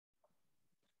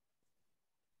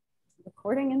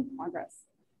Recording in progress.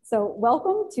 So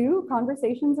welcome to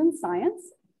Conversations in Science,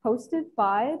 hosted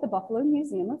by the Buffalo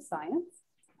Museum of Science.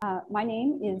 My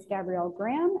name is Gabrielle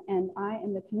Graham, and I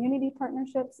am the Community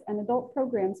Partnerships and Adult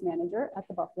Programs Manager at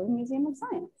the Buffalo Museum of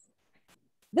Science.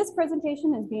 This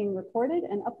presentation is being recorded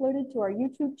and uploaded to our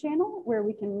YouTube channel, where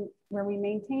we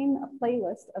maintain a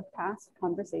playlist of past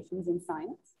Conversations in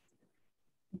Science.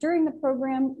 During the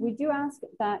program, we do ask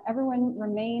that everyone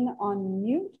remain on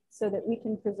mute so that we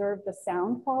can preserve the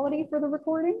sound quality for the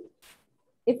recording.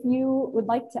 If you would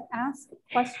like to ask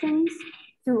questions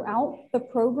throughout the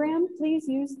program, please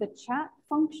use the chat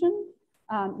function.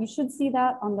 You should see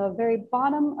that on the very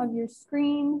bottom of your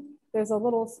screen. There's a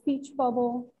little speech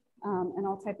bubble, and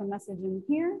I'll type a message in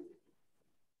here.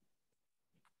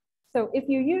 So if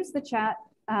you use the chat,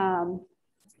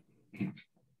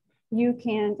 you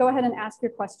can go ahead and ask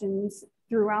your questions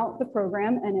throughout the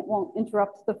program, and it won't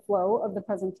interrupt the flow of the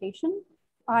presentation.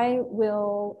 I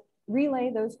will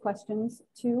relay those questions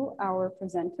to our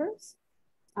presenters.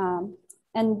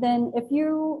 And then if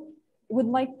you would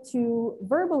like to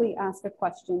verbally ask a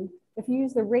question, if you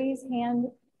use the raise hand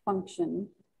function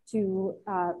to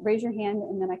raise your hand,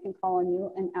 and then I can call on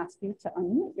you and ask you to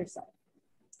unmute yourself.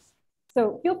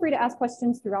 So feel free to ask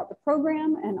questions throughout the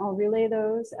program, and I'll relay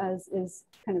those as is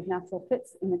kind of natural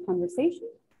fits in the conversation.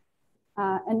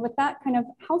 And with that kind of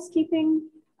housekeeping,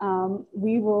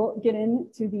 we will get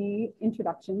into the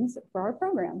introductions for our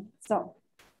program. So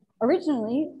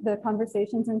originally, the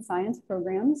Conversations in Science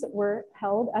programs were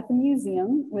held at the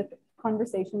museum with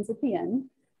conversations at the end,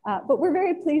 but we're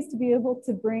very pleased to be able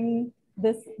to bring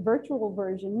this virtual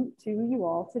version to you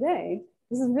all today.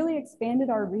 This has really expanded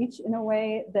our reach in a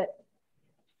way that,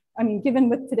 I mean, given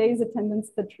with today's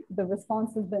attendance, the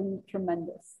response has been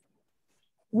tremendous.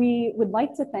 We would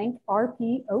like to thank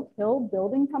RP Oak Hill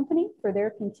Building Company for their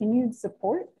continued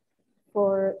support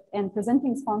and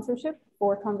presenting sponsorship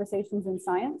for Conversations in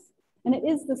Science. And it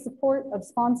is the support of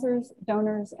sponsors,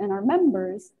 donors, and our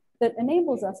members that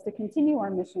enables us to continue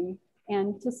our mission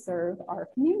and to serve our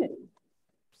community.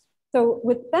 So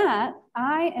with that,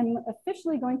 I am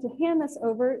officially going to hand this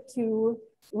over to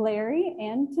Larry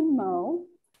and to Mo.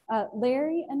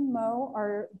 Larry and Mo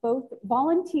are both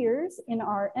volunteers in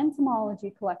our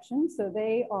entomology collection. So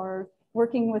they are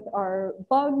working with our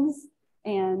bugs,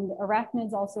 and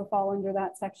arachnids also fall under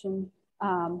that section.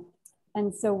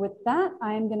 And so with that,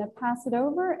 I'm going to pass it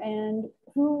over. And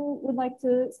who would like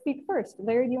to speak first?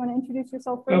 Larry, do you want to introduce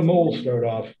yourself first? Mo will start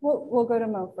off. We'll go to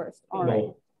Mo first. All right.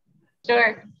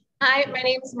 Sure. Hi, my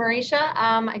name is Marisha.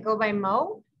 I go by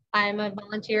Mo. I'm a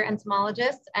volunteer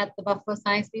entomologist at the Buffalo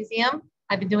Science Museum.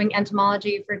 I've been doing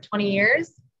entomology for 20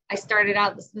 years. I started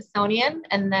out at the Smithsonian,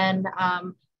 and then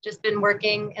just been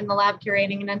working in the lab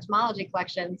curating an entomology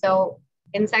collection. So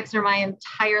insects are my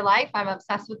entire life. I'm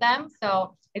obsessed with them.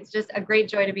 So it's just a great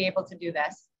joy to be able to do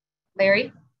this.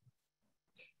 Larry?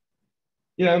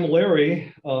 Yeah, I'm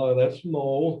Larry. That's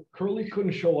Mo. Curly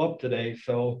couldn't show up today,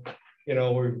 so you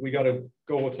know we got to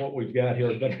go with what we've got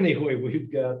here. But anyway, we've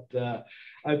got.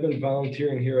 I've been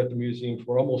volunteering here at the museum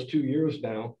for almost 2 years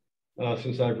now.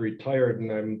 Since I've retired,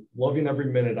 and I'm loving every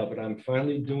minute of it. I'm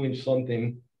finally doing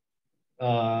something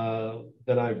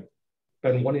that I've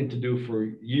been wanting to do for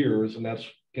years, and that's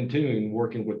continuing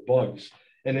working with bugs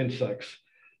and insects.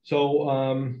 So,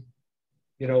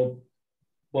 you know,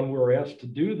 when we were asked to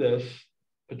do this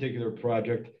particular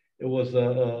project, it was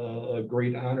a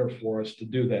great honor for us to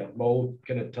do that. Mo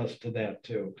can attest to that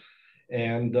too.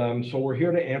 And so we're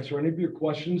here to answer any of your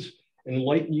questions,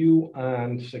 enlighten you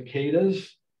on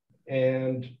cicadas,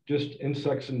 and just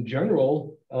insects in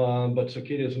general, but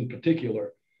cicadas in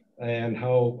particular, and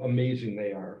how amazing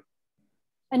they are.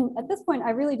 And at this point, I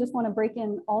really just want to break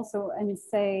in also and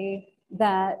say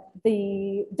that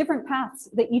the different paths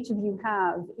that each of you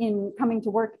have in coming to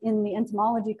work in the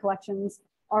entomology collections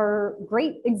are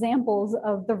great examples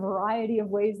of the variety of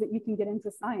ways that you can get into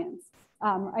science.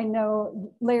 I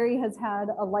know Larry has had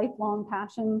a lifelong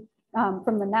passion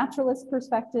from the naturalist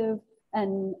perspective,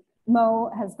 and Mo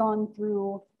has gone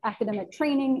through academic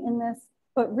training in this,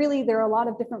 but really there are a lot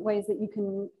of different ways that you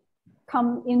can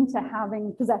come into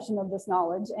having possession of this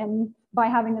knowledge. And by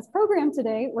having this program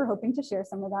today, we're hoping to share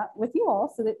some of that with you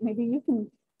all so that maybe you can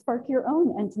spark your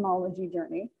own entomology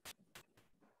journey.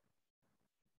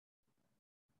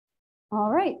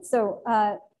 All right, so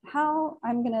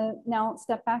I'm gonna now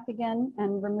step back again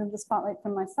and remove the spotlight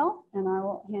from myself, and I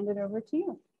will hand it over to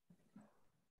you.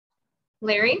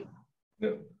 Larry?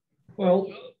 Yeah.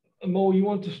 Well, Mo, you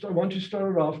want to start? Why don't you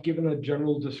start it off giving a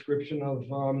general description of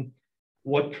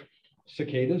what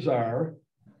cicadas are,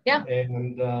 yeah,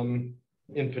 and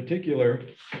in particular,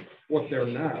 what they're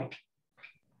not.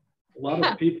 a lot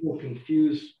of people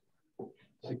confuse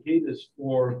cicadas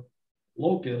for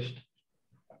locust,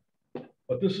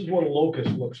 but this is what a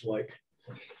locust looks like.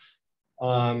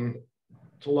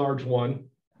 It's a large one,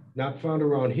 not found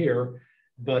around here,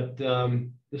 but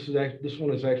this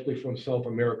one is actually from South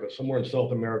America, somewhere in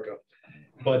South America.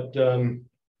 But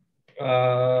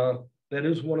that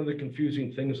is one of the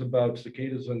confusing things about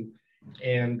cicadas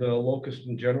and locust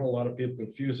in general. A lot of people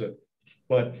confuse it.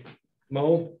 But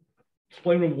Mo,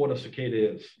 explain what a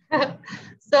cicada is.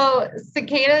 So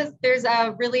cicadas, there's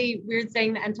a really weird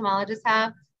saying that entomologists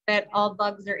have that all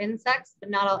bugs are insects, but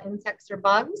not all insects are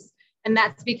bugs. And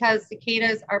that's because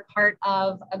cicadas are part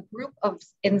of a group of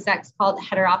insects called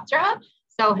Heteroptera.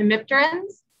 So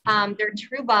hemipterans, they're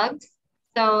true bugs.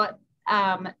 So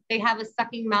they have a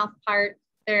sucking mouth part.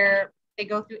 They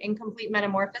go through incomplete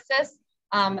metamorphosis.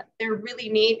 They're really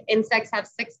neat. Insects have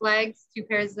 6 legs, 2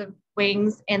 pairs of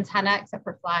wings, antenna, except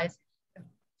for flies,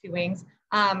 2 wings.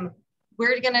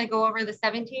 We're going to go over the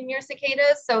 17-year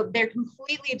cicadas. So they're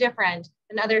completely different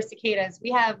than other cicadas.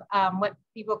 We have what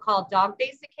people call dog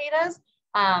day cicadas,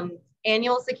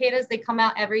 annual cicadas. They come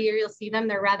out every year. You'll see them.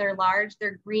 They're rather large.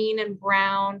 They're green and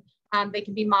brown. They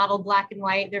can be mottled black and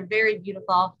white. They're very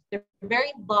beautiful. They're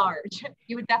very large.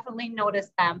 You would definitely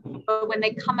notice them. But when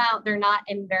they come out, they're not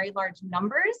in very large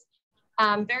numbers.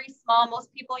 Very small.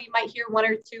 Most people, you might hear 1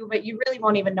 or 2, but you really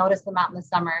won't even notice them out in the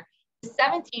summer. The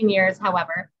 17 years,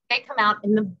 however, they come out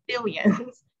in the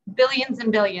billions, billions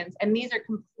and billions. And these are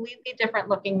completely different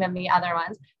looking than the other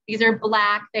ones. These are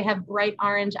black. They have bright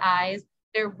orange eyes.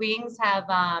 Their wings have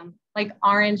like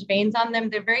orange veins on them.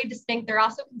 They're very distinct. They're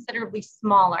also considerably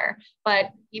smaller,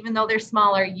 but even though they're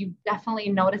smaller, you definitely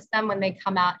notice them when they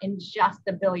come out in just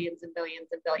the billions and billions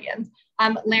and billions.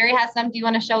 Larry has some. Do you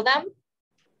want to show them?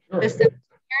 Sure. The 17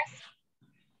 years.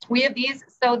 We have these.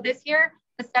 So this year,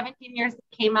 the 17 years that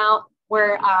came out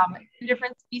were 2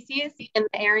 different species in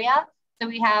the area. So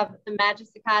we have the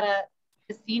Cicada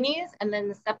cassinis and then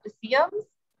the septiceums,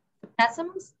 the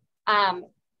pessums.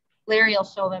 Larry will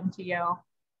show them to you.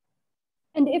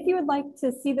 And if you would like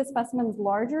to see the specimens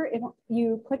larger, if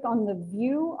you click on the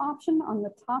view option on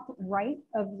the top right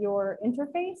of your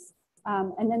interface,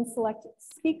 and then select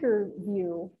speaker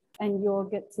view, and you'll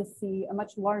get to see a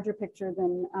much larger picture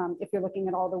than if you're looking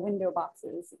at all the window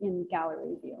boxes in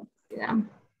gallery view. Yeah.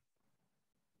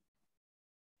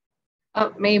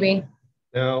 Oh, maybe.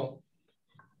 Now,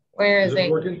 where is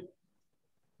it? Working?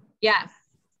 Yes.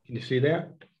 Can you see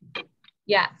that?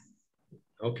 Yes.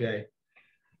 Okay.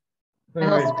 All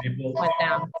right, people. Went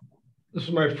down. This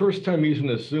is my first time using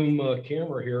the Zoom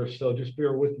camera here, so just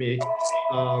bear with me.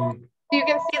 You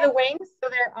can see the wings, so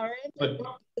they're orange. But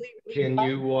can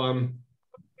you,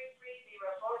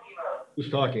 who's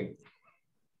talking?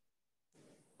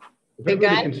 If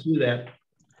everybody can see that.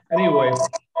 Anyway.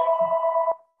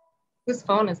 Whose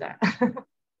phone is that?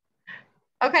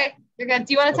 Okay, you're good.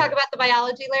 Do you want to talk about the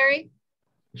biology, Larry?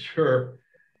 Sure.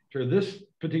 Sure. This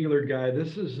particular guy,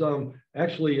 this is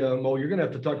actually, Mo, you're going to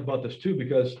have to talk about this too,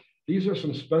 because these are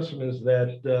some specimens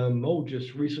that Mo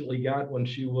just recently got when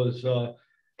she was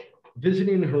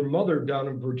visiting her mother down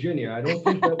in Virginia. I don't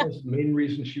think that was the main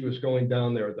reason she was going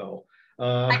down there, though.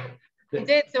 I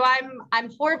did. So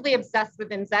I'm horribly obsessed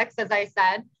with insects, as I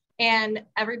said, and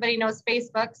everybody knows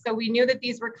Facebook. So we knew that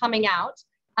these were coming out.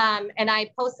 And I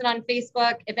posted on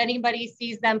Facebook, if anybody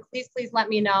sees them, please let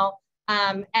me know.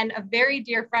 And a very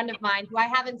dear friend of mine who I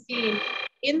haven't seen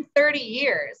in 30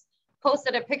 years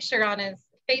posted a picture on his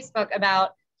Facebook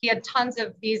about he had tons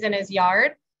of these in his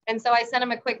yard. And so I sent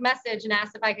him a quick message and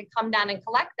asked if I could come down and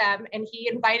collect them. And he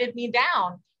invited me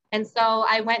down. And so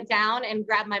I went down and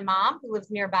grabbed my mom, who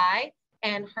lives nearby,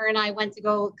 and her and I went to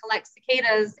go collect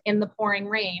cicadas in the pouring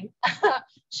rain.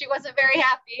 She wasn't very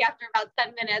happy after about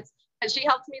 10 minutes. But she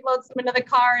helped me load some into the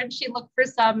car and she looked for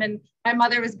some, and my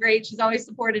mother was great. She's always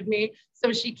supported me.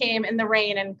 So she came in the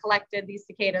rain and collected these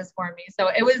cicadas for me. So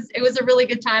it was a really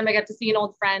good time. I got to see an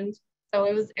old friend. So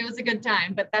it was a good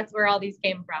time, but that's where all these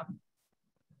came from.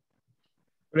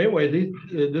 But anyway,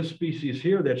 this species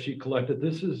here that she collected,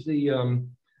 this is the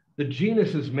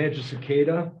genus is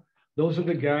Cicada. Those are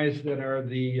the guys that are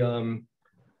the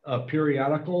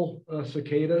periodical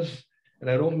cicadas. And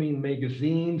I don't mean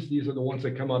magazines. These are the ones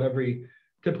that come out every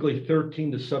typically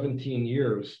 13 to 17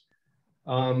 years.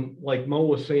 Like Mo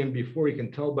was saying before, you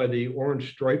can tell by the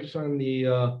orange stripes on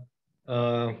the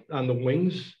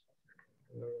wings.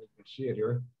 You can see it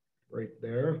here, right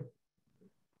there.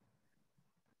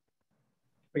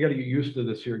 I got to get used to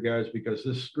this here, guys, because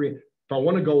this screen, if I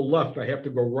want to go left, I have to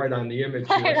go right on the image.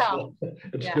 I know. So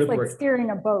it's like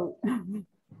steering a boat.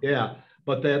 Yeah,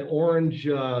 but that orange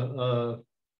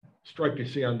stripe you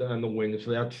see on the wings.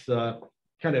 That's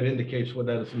kind of indicates what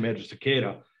that is, a magic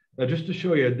cicada. Now, just to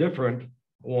show you a different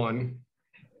one,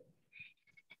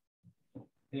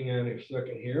 hang on a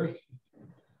second here.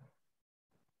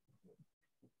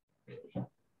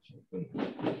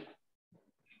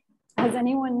 Has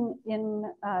anyone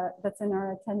that's in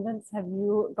our attendance, have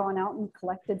you gone out and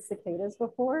collected cicadas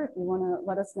before? If you want to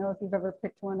let us know if you've ever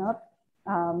picked one up,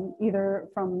 either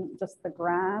from just the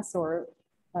grass or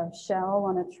a shell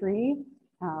on a tree.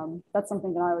 That's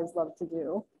something that I always love to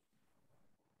do.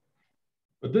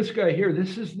 But this guy here,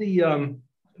 this is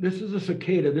a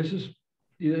cicada. This is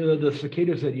the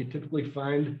cicadas that you typically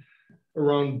find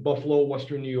around Buffalo,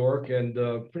 Western New York, and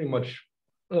pretty much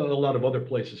a lot of other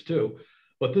places too.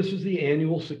 But this is the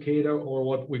annual cicada, or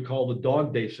what we call the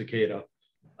dog day cicada.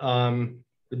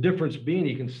 The difference being,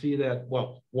 you can see that,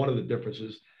 well, one of the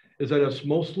differences is that it's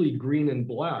mostly green and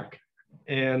black.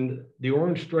 And the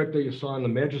orange stripe that you saw in the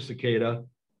magic cicada,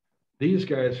 these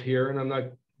guys here, and I'm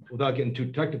not, without getting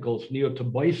too technical, it's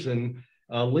Neotobison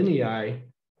linei.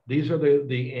 These are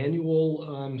the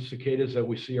annual cicadas that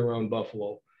we see around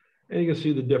Buffalo. And you can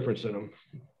see the difference in them.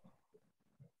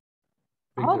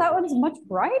 Oh, that one's much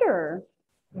brighter.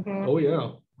 Mm-hmm. Oh,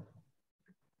 yeah.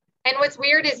 And what's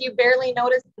weird is you barely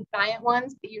notice the giant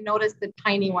ones, but you notice the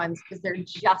tiny ones because they're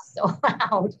just so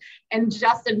loud and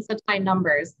just in such high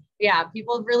numbers. Yeah,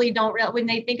 people really don't realize, when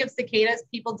they think of cicadas,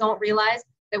 people don't realize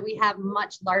that we have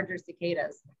much larger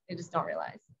cicadas. They just don't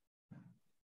realize.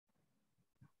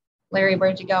 Larry,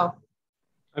 where'd you go?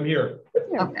 I'm here.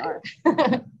 Okay.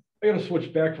 I got to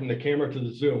switch back from the camera to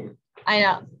the Zoom. I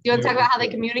know. Do you want to talk about how they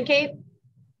communicate?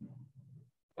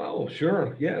 Oh,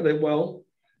 sure. Yeah, well,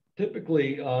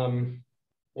 typically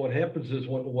what happens is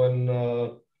when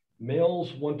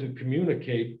males want to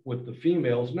communicate with the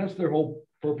females, and that's their whole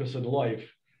purpose in life.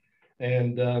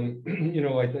 And, you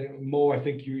know, I think, Mo, I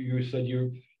think you said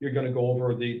you're going to go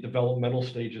over the developmental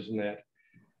stages in that.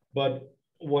 But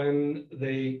when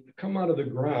they come out of the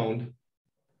ground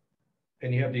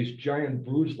and you have these giant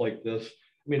broods like this,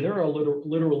 I mean, there are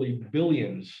literally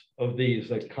billions of these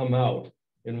that come out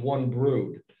in one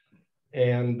brood.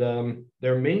 And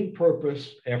their main purpose,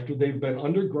 after they've been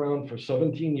underground for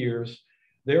 17 years,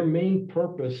 their main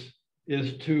purpose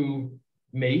is to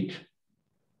mate.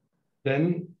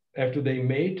 Then after they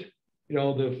mate, you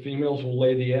know, the females will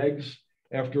lay the eggs.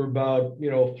 After about, you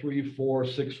know, 3, 4,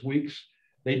 6 weeks,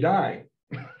 they die.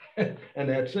 And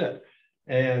that's it.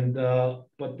 And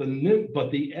but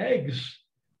the eggs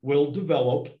will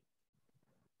develop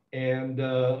and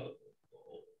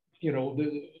you know,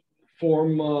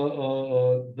 form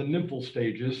the nymphal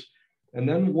stages, and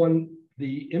then when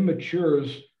the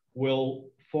immatures will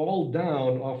fall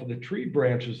down off of the tree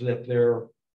branches that they're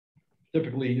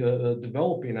typically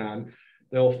developing on,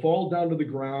 they'll fall down to the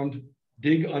ground,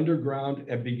 dig underground,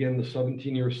 and begin the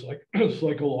 17-year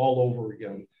cycle all over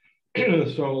again.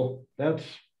 So that's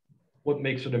what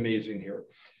makes it amazing here.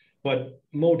 But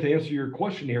Mo, to answer your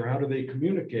question here, how do they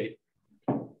communicate?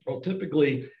 Well,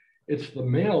 typically it's the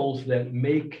males that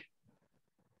make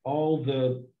all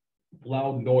the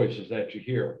loud noises that you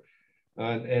hear,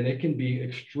 and it can be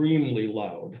extremely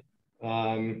loud.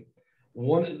 In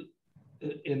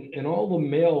all the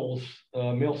males,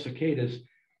 male cicadas,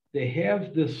 they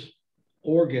have this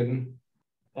organ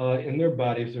in their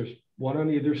bodies. There's one on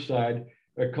either side.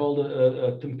 They're called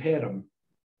a tympatum,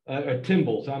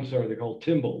 tymbals. I'm sorry, they're called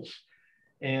tymbals,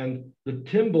 and the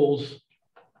tymbals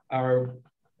are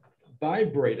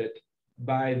vibrated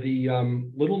by the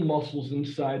little muscles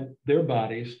inside their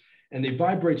bodies, and they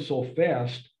vibrate so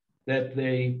fast that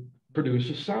they produce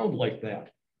a sound like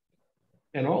that.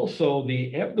 And also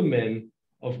the abdomen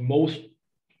of most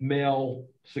male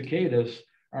cicadas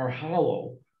are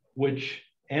hollow, which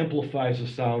amplifies the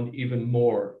sound even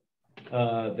more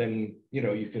than, you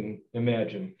know, you can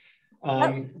imagine.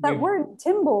 That word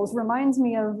tymbals reminds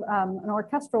me of an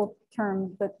orchestral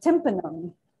term, the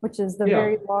tympanum, which is the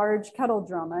very large kettle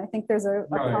drum. I think there's a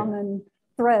common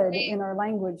thread in our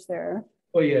language there.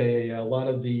 Oh yeah. A lot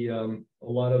of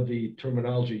the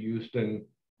terminology used in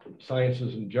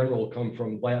sciences in general come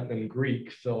from Latin and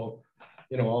Greek, so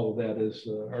you know all of that is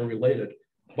are related.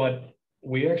 But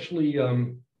we actually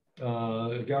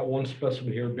got one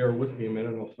specimen here. Bear with me a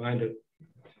minute, I'll find it.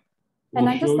 And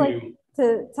I'd just like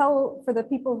to tell, for the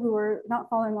people who are not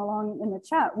following along in the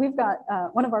chat, we've got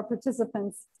one of our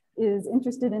participants is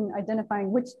interested in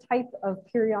identifying which type of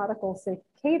periodical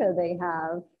cicada they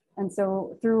have. And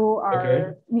so through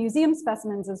our museum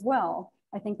specimens as well,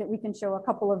 I think that we can show a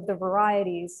couple of the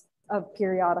varieties of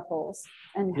periodicals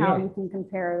and how you can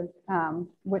compare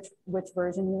which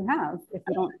version you have if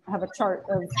you don't have a chart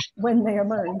of when they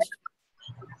emerged.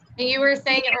 And you were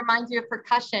saying it reminds you of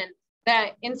percussion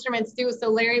that instruments do. So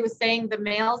Larry was saying the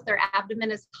males, their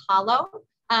abdomen is hollow.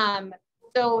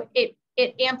 So it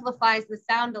amplifies the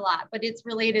sound a lot, but it's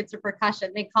related to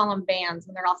percussion. They call them bands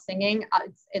when they're all singing.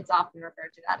 It's often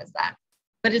referred to that as that.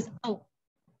 But it's, oh,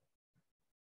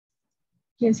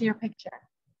 here's your picture.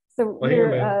 So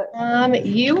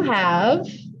you have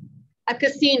a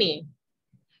Cassini.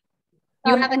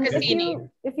 You have a Cassini.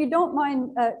 If you don't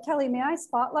mind, Kelly, may I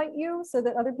spotlight you so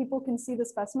that other people can see the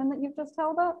specimen that you've just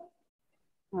held up?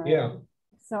 All right. Yeah.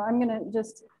 So I'm gonna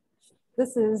just,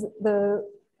 this is the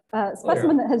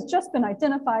specimen that has just been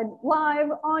identified live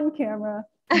on camera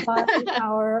by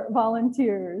our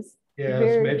volunteers. Yeah,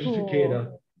 it's Magic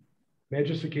Cicada.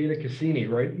 Magic Cicada Cassini,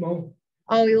 right, Mo?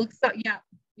 Oh, he looks so, yeah,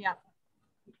 yeah.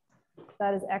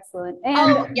 That is excellent.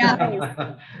 And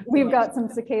nice. We've got some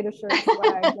cicada shirt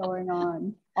swag going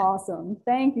on. Awesome.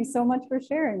 Thank you so much for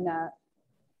sharing that.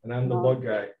 And I'm the bug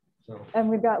guy. So. And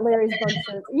we've got Larry's bug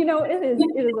shirts. You know, it is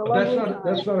a lovely time.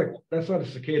 That's not a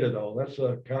cicada though. That's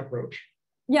a cockroach.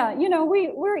 Yeah, you know,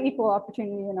 we're equal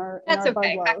opportunity in our bug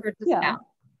love. Yeah.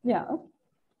 Yeah.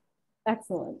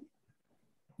 Excellent.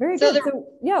 Very good. So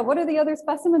yeah, what are the other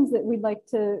specimens that we'd like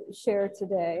to share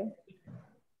today?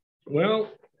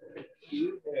 Well,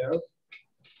 we have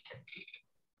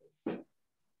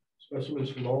specimens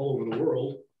from all over the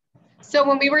world. So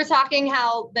when we were talking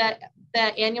how the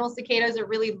annual cicadas are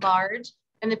really large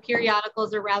and the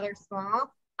periodicals are rather small,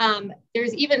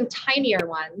 there's even tinier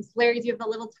ones. Larry, do you have the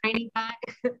little tiny guy?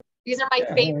 These are my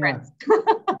favorites. Yeah.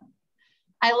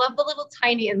 I love the little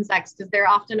tiny insects because they're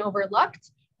often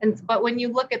overlooked. But when you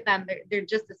look at them, they're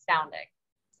just astounding.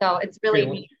 So it's really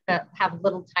neat to have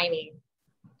little tiny.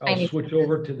 I'll switch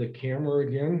over to the camera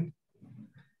again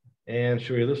and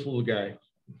show you this little guy.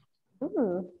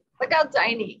 Ooh. Look how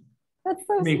tiny. That's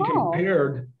so small.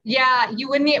 Compared. Yeah, you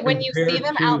wouldn't, when you see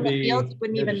them out in the field, you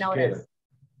wouldn't even notice.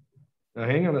 Now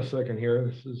hang on a second here.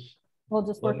 This is, we'll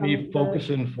just work let me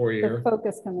focus in for you here. The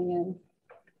focus coming in.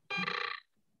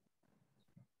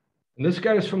 And this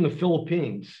guy is from the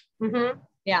Philippines. Mm-hmm.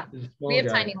 Yeah, we have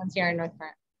tiny ones here in North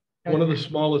Front. One of the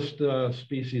smallest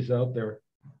species out there.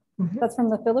 That's from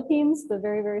the Philippines, the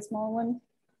very, very small one.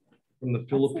 From the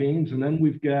Philippines. And then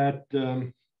we've got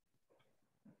some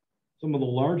of the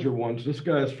larger ones. This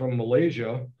guy's from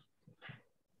Malaysia.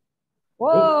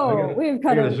 Whoa, we've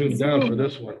kind of zoomed down for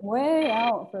this one. Way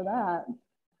out for that.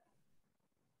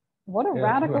 What a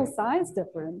radical size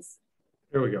difference.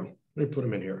 There we go. Let me put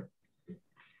them in here.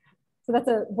 So that's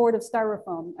a board of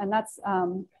styrofoam, and that's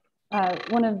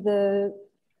one of the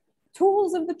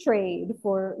tools of the trade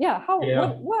for,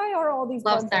 why are all these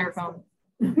bugs styrofoam?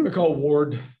 They're called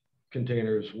ward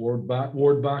containers, ward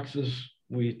boxes.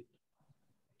 We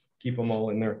keep them all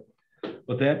in there.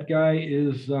 But that guy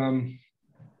is from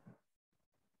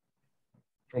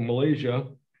Malaysia.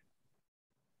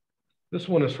 This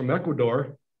one is from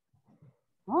Ecuador.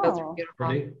 Oh, those are beautiful.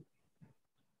 Pretty.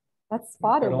 That's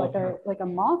spotted like a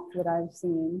moth that I've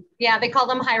seen. Yeah, they call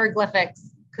them hieroglyphics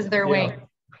because they're wings.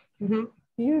 Mm-hmm.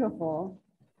 Beautiful.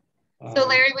 So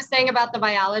Larry was saying about the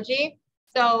biology.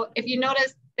 So if you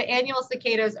notice, the annual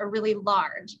cicadas are really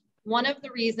large. One of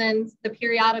the reasons the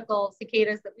periodical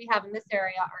cicadas that we have in this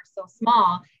area are so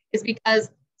small is because,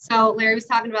 so Larry was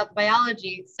talking about the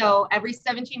biology. So every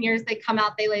 17 years they come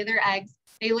out, they lay their eggs.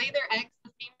 They lay their eggs,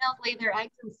 the females lay their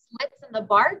eggs in slits in the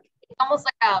bark. It's almost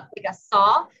like a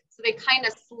saw. So they kind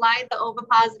of slide the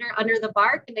ovipositor under the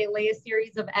bark and they lay a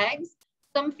series of eggs.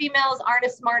 Some females aren't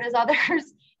as smart as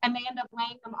others and they end up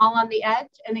laying them all on the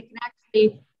edge, and it can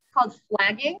actually, it's called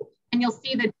flagging. And you'll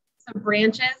see that some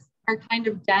branches are kind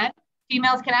of dead.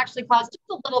 Females can actually cause just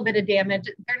a little bit of damage.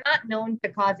 They're not known to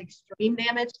cause extreme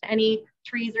damage to any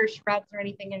trees or shrubs or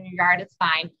anything in your yard. It's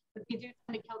fine, but they do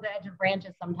tend to kill the edge of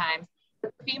branches sometimes.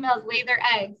 But the females lay their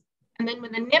eggs, and then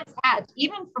when the nymphs hatch,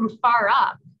 even from far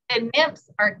up, the nymphs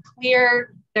are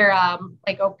clear, they're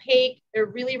like opaque, they're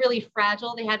really, really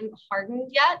fragile. They hadn't hardened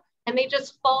yet, and they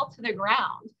just fall to the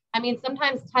ground. I mean,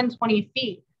 sometimes 10, 20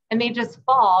 feet, and they just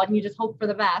fall, and you just hope for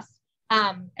the best.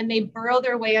 And they burrow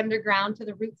their way underground to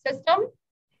the root system,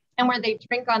 and where they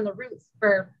drink on the roots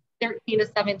for 13 to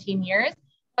 17 years.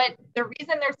 But the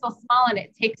reason they're so small and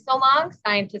it takes so long,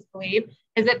 scientists believe,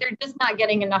 is that they're just not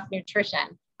getting enough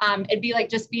nutrition. It'd be like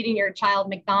just feeding your child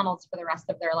McDonald's for the rest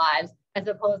of their lives, as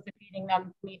opposed to feeding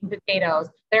them meat and potatoes.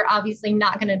 They're obviously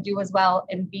not going to do as well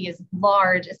and be as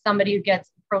large as somebody who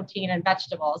gets protein and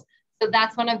vegetables. So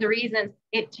that's one of the reasons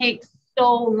it takes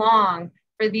so long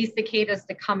for these cicadas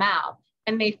to come out.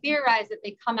 And they theorize that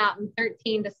they come out in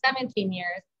 13 to 17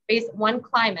 years based on one,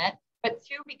 climate, but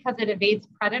two, because it evades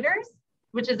predators,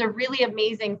 which is a really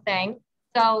amazing thing.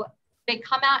 So They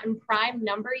come out in prime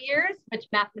number years, which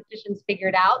mathematicians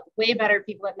figured out, way better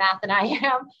people at math than I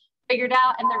am, figured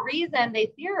out. And the reason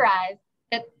they theorize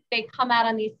that they come out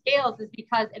on these scales is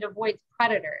because it avoids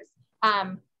predators.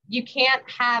 You can't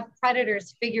have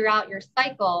predators figure out your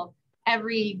cycle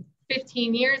every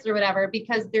 15 years or whatever,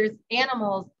 because there's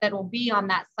animals that will be on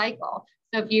that cycle.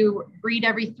 So if you breed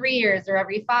every 3 years or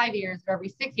every 5 years or every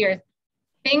 6 years,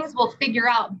 things will figure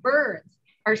out. Birds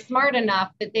are smart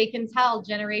enough that they can tell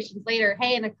generations later,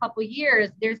 hey, in a couple of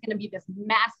years, there's going to be this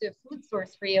massive food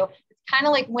source for you. It's kind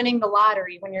of like winning the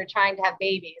lottery when you're trying to have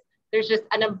babies. There's just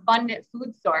an abundant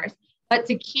food source. But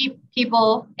to keep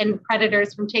people and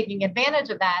predators from taking advantage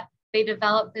of that, they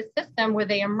develop this system where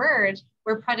they emerge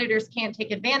where predators can't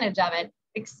take advantage of it,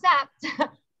 except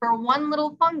for one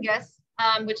little fungus,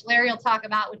 which Larry will talk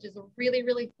about, which is a really,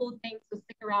 really cool thing. So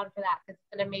stick around for that, because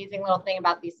it's an amazing little thing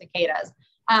about these cicadas.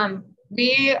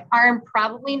 We are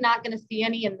probably not going to see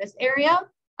any in this area.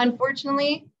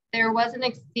 Unfortunately, there was an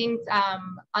extinct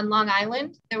on Long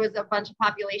Island. There was a bunch of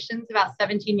populations about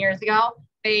 17 years ago.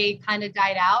 They kind of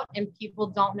died out, and people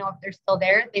don't know if they're still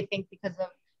there. They think because of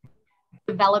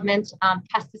development,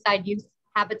 pesticide use,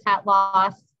 habitat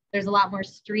loss, there's a lot more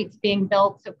streets being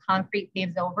built, so concrete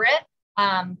paves over it.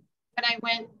 When I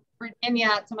went to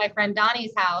Virginia to my friend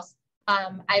Donnie's house,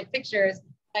 I have pictures,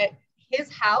 but his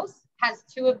house has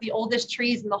 2 of the oldest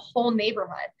trees in the whole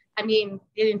neighborhood. I mean,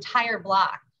 the entire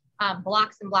block,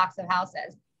 blocks and blocks of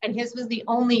houses. And his was the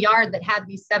only yard that had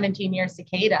these 17-year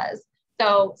cicadas.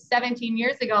 So 17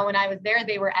 years ago when I was there,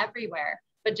 they were everywhere.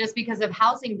 But just because of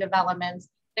housing developments,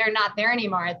 they're not there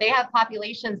anymore. They have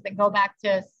populations that go back to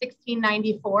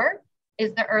 1694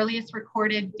 is the earliest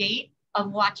recorded date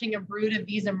of watching a brood of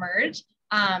these emerge.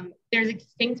 There's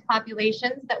extinct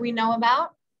populations that we know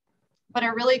about. But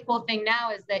a really cool thing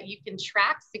now is that you can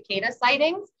track cicada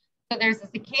sightings. So there's a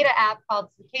cicada app called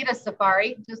Cicada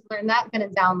Safari. Just learned that, I'm going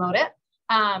to download it.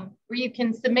 Where you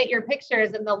can submit your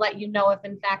pictures and they'll let you know if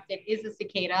in fact it is a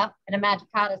cicada, and a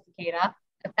magicata cicada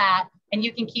at that, and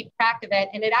you can keep track of it.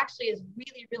 And it actually is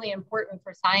really, really important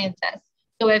for scientists.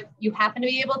 So if you happen to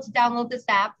be able to download this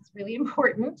app, it's really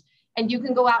important, and you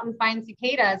can go out and find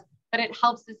cicadas, but it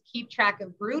helps us keep track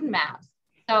of brood maps.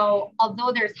 So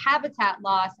although there's habitat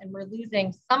loss and we're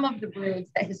losing some of the broods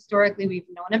that historically we've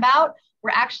known about,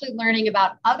 we're actually learning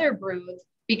about other broods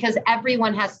because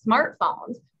everyone has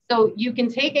smartphones. So you can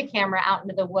take a camera out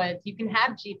into the woods, you can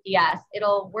have GPS,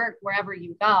 it'll work wherever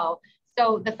you go.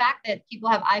 So the fact that people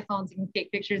have iPhones and can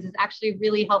take pictures is actually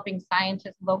really helping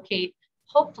scientists locate,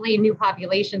 hopefully, new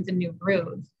populations and new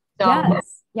broods. So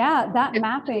yes, yeah, that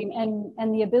mapping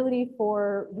and the ability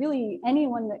for really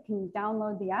anyone that can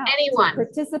download the app to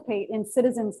participate in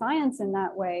citizen science in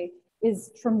that way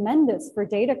is tremendous for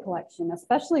data collection,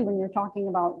 especially when you're talking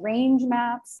about range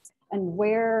maps and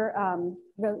where,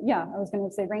 yeah, I was going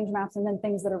to say range maps and then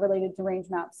things that are related to range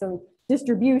maps. So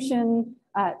distribution,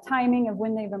 timing of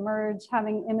when they've emerged,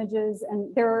 having images,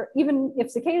 and there are, even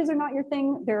if cicadas are not your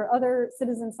thing, there are other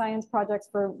citizen science projects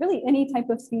for really any type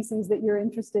of species that you're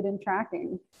interested in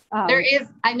tracking. There is,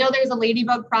 I know there's a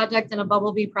ladybug project and a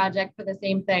bumblebee project for the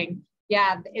same thing.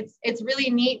 Yeah, it's really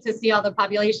neat to see all the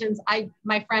populations.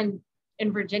 My friend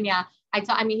in Virginia,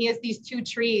 I mean, he has these 2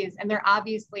 trees and they're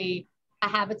obviously a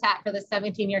habitat for the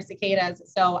 17-year cicadas.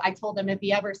 So I told him if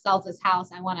he ever sells his house,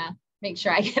 I want to make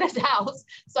sure I get his house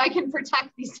so I can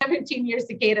protect these 17-year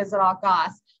cicadas at all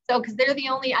costs. So, because they're the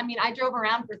only, I mean, I drove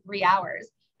around for 3 hours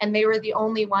and they were the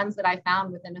only ones that I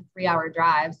found within a 3-hour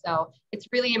drive. So it's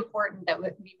really important that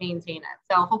we maintain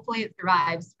it. So hopefully it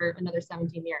survives for another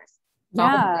 17 years.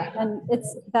 Yeah, and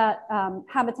it's that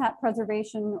habitat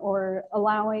preservation, or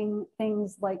allowing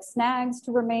things like snags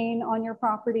to remain on your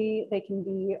property. They can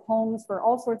be homes for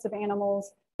all sorts of animals,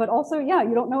 but also, yeah,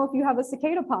 you don't know if you have a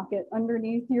cicada pocket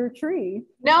underneath your tree.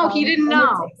 No, he didn't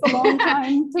know. It takes a long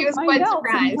time to he was find quite out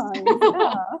surprised.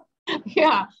 Yeah.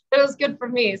 Yeah, it was good for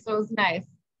me, so it was nice.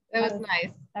 It was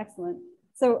nice. Excellent.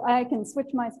 So I can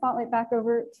switch my spotlight back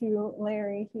over to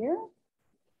Larry here.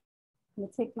 I'm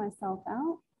gonna take myself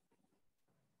out.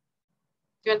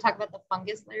 Do you want to talk about the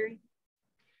fungus, Larry?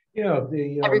 Yeah,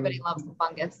 everybody loves the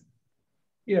fungus.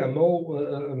 Yeah,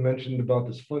 Mo mentioned about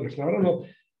this fungus. Now, I don't know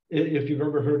if you've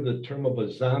ever heard the term of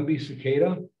a zombie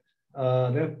cicada.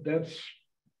 That's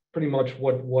pretty much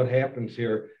what happens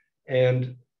here.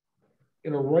 And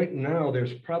right now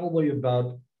there's probably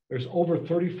there's over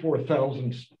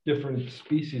 34,000 different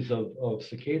species of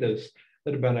cicadas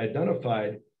that have been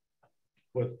identified,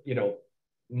 with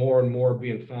more and more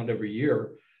being found every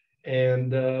year. And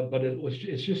but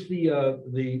it's just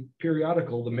the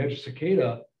periodical, the magic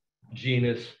cicada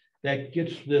genus that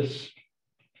gets this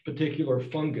particular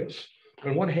fungus.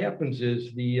 And what happens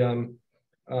is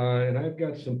and I've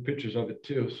got some pictures of it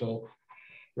too. So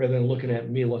rather than looking at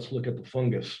me, let's look at the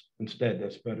fungus instead.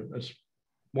 That's better. That's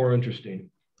more interesting.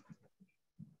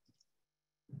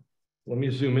 Let me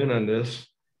zoom in on this.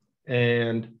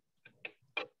 And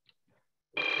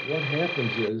what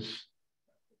happens is,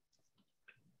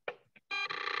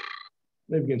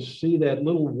 maybe you can see that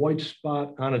little white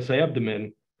spot on its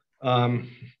abdomen.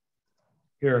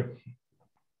 Here.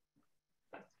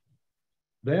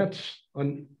 That's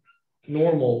a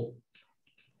normal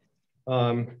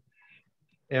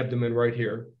abdomen right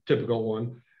here, typical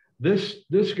one. This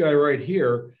guy right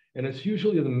here, and it's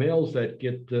usually the males that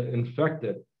get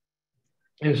infected.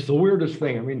 And it's the weirdest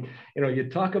thing. I mean, you know, you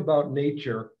talk about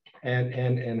nature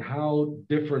and how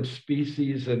different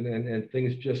species and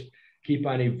things just keep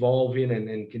on evolving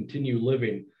and continue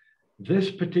living.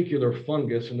 This particular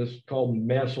fungus, and this is called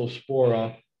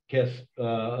Massospora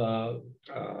cassidini,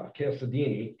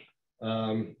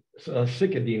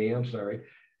 Cicadini, I'm sorry.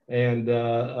 And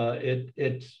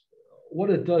it's what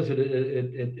it does,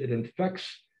 it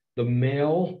infects the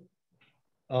male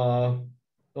of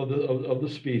the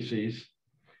species,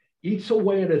 eats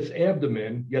away at its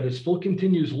abdomen, yet it still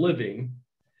continues living.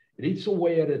 It eats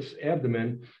away at its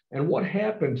abdomen. And what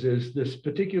happens is this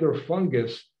particular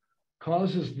fungus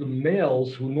causes the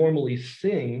males who normally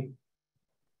sing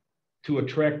to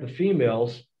attract the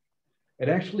females. It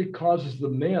actually causes the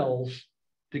males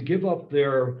to give up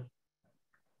their,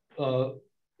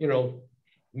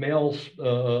 males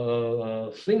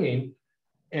singing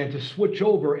and to switch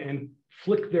over and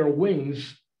flick their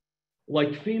wings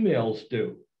like females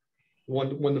do.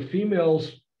 When the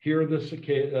females hear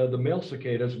the male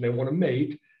cicadas and they want to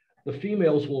mate, the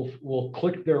females will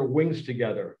click their wings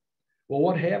together. Well,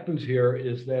 what happens here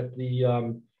is that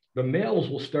the males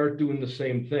will start doing the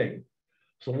same thing.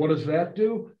 So what does that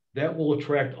do? That will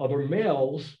attract other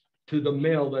males to the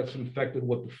male that's infected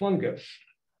with the fungus.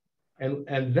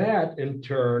 And that in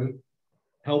turn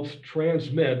helps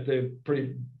transmit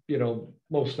the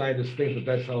most scientists think that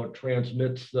that's how it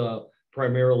transmits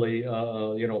primarily,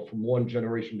 from one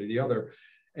generation to the other.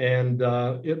 And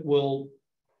it will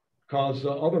cause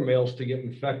other males to get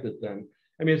infected then.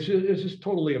 I mean, it's just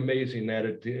totally amazing that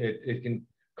it can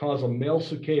cause a male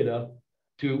cicada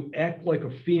to act like a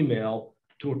female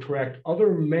to attract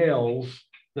other males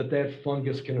that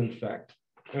fungus can infect.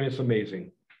 I mean, it's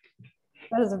amazing.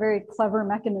 That is a very clever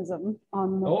mechanism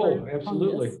on the Oh,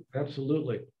 absolutely, fungus.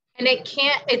 absolutely. And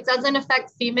it doesn't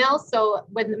affect females. So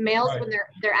when the males, Right. when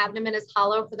their abdomen is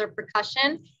hollow for their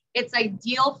percussion, it's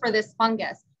ideal for this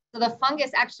fungus. So the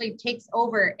fungus actually takes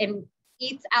over and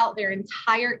eats out their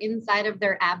entire inside of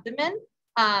their abdomen.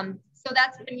 So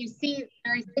that's when you see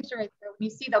Mary's picture right there, when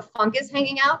you see the fungus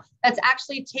hanging out, that's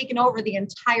actually taken over the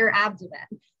entire abdomen.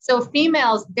 So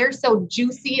females, they're so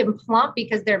juicy and plump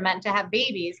because they're meant to have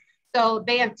babies. So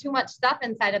they have too much stuff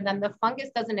inside of them. The fungus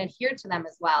doesn't adhere to them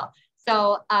as well.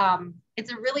 So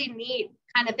it's a really neat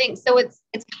kind of thing. So it's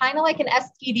kind of like an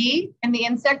STD in the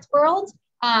insect world,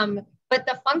 but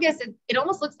the fungus, it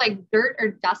almost looks like dirt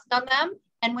or dust on them.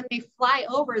 And when they fly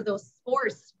over, those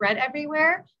spores spread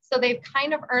everywhere. So they've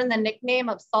kind of earned the nickname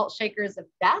of salt shakers of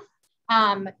death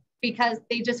because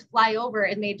they just fly over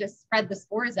and they just spread the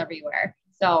spores everywhere.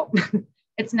 So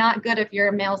it's not good if you're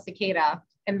a male cicada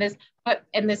and this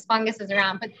fungus is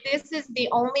around. But this is the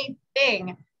only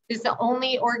thing, this is the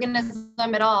only organism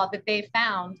at all that they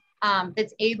found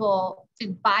that's able to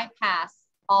bypass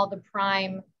all the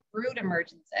prime brood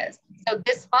emergences. So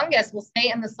this fungus will stay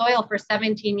in the soil for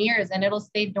 17 years and it'll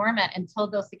stay dormant until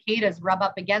those cicadas rub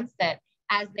up against it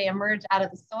as they emerge out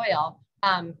of the soil.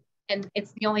 And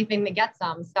it's the only thing that gets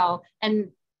them. So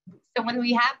when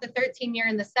we have the 13-year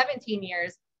and the 17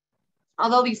 years,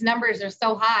 although these numbers are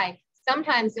so high,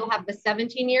 sometimes you'll have the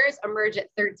 17 years emerge at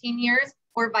 13 years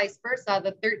or vice versa.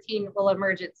 The 13 will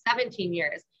emerge at 17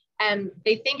 years. And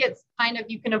they think it's kind of,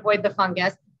 you can avoid the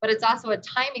fungus, but it's also a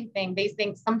timing thing. They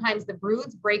think sometimes the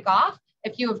broods break off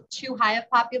if you have too high of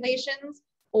populations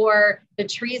or the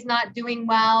tree's not doing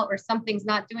well or something's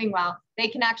not doing well, they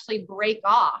can actually break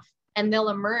off and they'll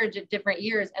emerge at different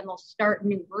years and they'll start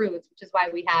new broods, which is why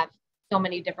we have so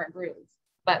many different broods.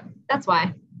 But that's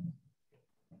why.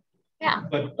 Yeah.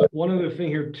 But one other thing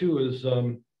here too is,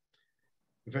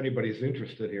 if anybody's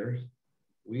interested here,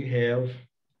 we have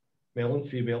male and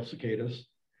female cicadas.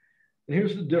 And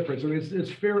here's the difference. I mean,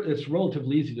 it's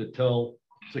relatively easy to tell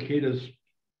cicadas,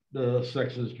 the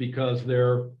sexes, because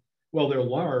they're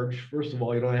large. First of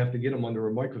all, you don't have to get them under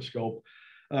a microscope.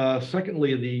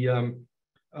 Secondly, the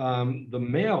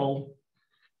male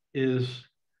is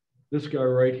this guy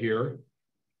right here.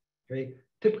 Okay.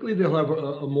 typically they'll have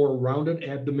a more rounded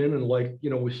abdomen, and like, you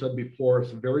know, we said before,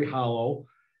 it's very hollow.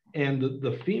 And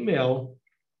the female,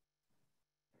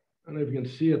 I don't know if you can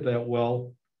see it that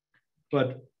well,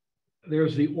 but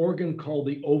there's the organ called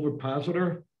the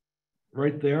ovipositor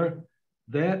right there.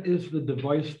 That is the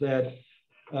device that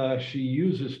she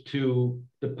uses to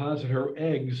deposit her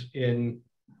eggs in,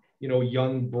 you know,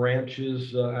 young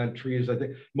branches on trees. I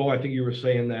think, Mo, I think you were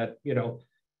saying that, you know,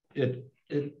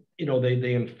 you know,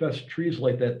 they infest trees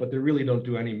like that, but they really don't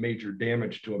do any major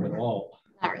damage to them at all.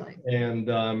 Not really. And,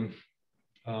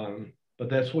 but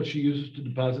that's what she uses to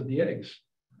deposit the eggs.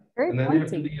 Very and then pointy.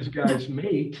 after these guys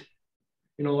mate,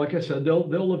 you know, like I said, they'll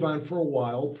live on for a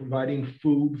while, providing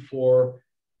food for,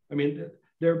 I mean,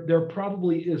 there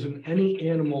probably isn't any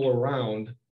animal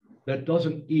around that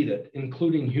doesn't eat it,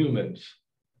 including humans.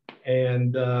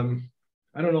 And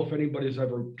I don't know if anybody's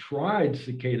ever tried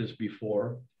cicadas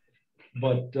before,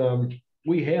 but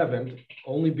we haven't,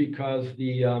 only because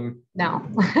the no.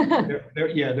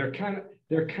 they're kind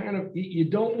of, you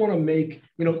don't want to make,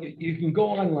 you know, you can go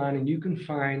online and you can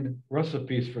find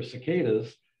recipes for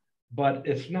cicadas, but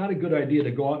it's not a good idea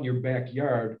to go out in your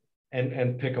backyard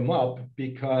and pick them up,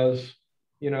 because,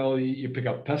 you know, you pick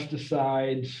up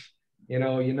pesticides, you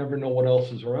know, you never know what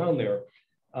else is around there.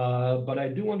 But I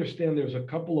do understand there's a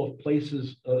couple of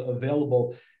places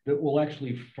available that will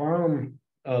actually farm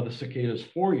the cicadas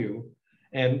for you,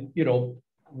 and, you know,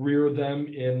 rear them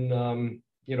in,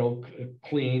 you know, a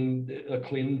clean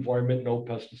environment, no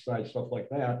pesticides, stuff like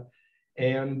that.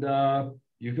 And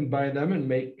you can buy them and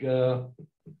make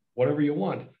whatever you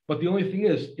want. But the only thing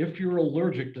is, if you're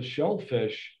allergic to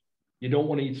shellfish, you don't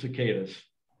want to eat cicadas.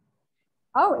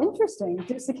 Oh, interesting.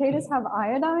 Do cicadas have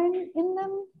iodine in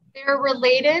them? They're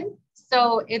related.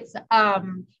 So it's,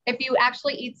 if you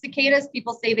actually eat cicadas,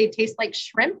 people say they taste like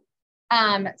shrimp.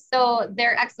 So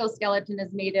their exoskeleton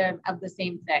is made of the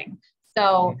same thing.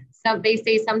 So they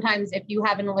say sometimes if you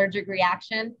have an allergic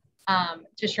reaction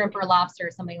to shrimp or lobster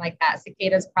or something like that,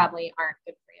 cicadas probably aren't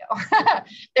good for you.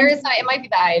 It might be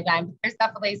the iodine, but there's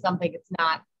definitely something it's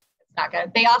not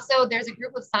good. They also, there's a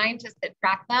group of scientists that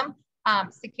track them.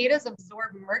 Cicadas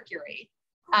absorb mercury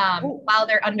while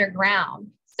they're underground.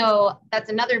 So that's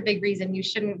another big reason you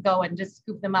shouldn't go and just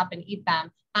scoop them up and eat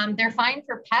them. They're fine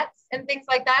for pets and things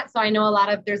like that. So I know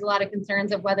there's a lot of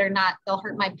concerns of whether or not they'll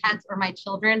hurt my pets or my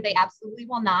children. They absolutely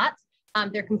will not.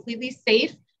 They're completely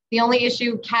safe. The only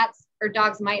issue cats or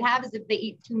dogs might have is if they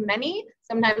eat too many,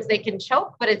 sometimes they can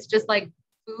choke, but it's just like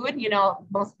food. You know,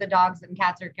 most of the dogs and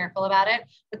cats are careful about it,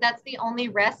 but that's the only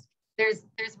risk. There's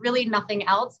really nothing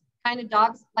else. Kind of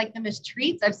dogs like them as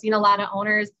treats. I've seen a lot of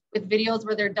owners with videos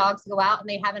where their dogs go out and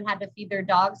they haven't had to feed their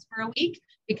dogs for a week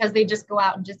because they just go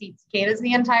out and just eat cicadas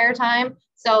the entire time.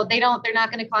 So they're not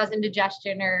going to cause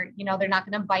indigestion, or, you know, they're not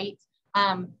going to bite.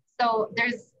 So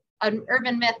there's an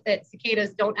urban myth that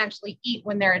cicadas don't actually eat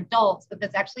when they're adults, but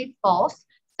that's actually false.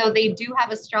 So they do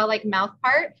have a straw-like mouth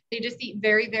part. They just eat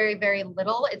very, very, very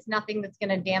little. It's nothing that's going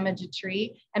to damage a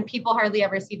tree, and people hardly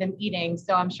ever see them eating.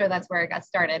 So I'm sure that's where it got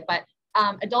started. But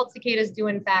adult cicadas do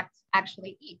in fact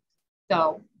actually eat.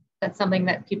 So that's something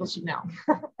that people should know.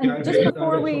 And just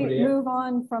before we move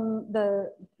on from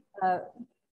the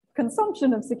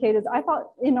consumption of cicadas, I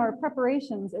thought in our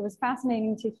preparations, it was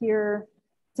fascinating to hear,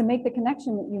 to make the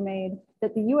connection that you made,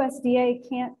 that the USDA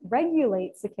can't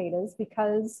regulate cicadas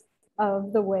because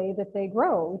of the way that they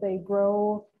grow. They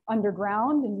grow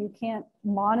underground and you can't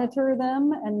monitor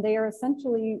them, and they are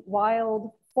essentially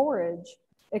wild forage,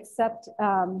 except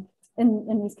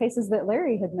in these cases that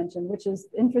Larry had mentioned, which is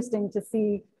interesting to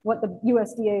see what the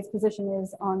USDA's position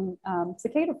is on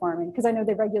cicada farming. Because I know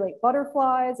they regulate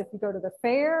butterflies. If you go to the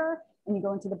fair and you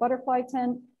go into the butterfly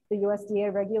tent, the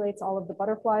USDA regulates all of the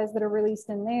butterflies that are released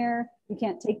in there. You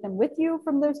can't take them with you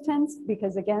from those tents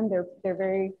because, again, they're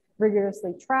very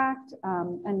rigorously tracked.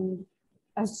 And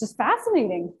it's just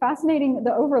fascinating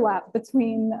the overlap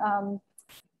between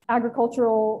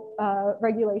agricultural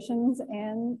regulations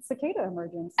and cicada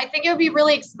emergence. I think it would be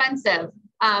really expensive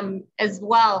as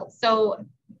well. So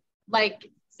like,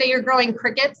 say you're growing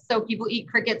crickets, so people eat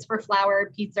crickets for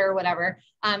flour, pizza, or whatever.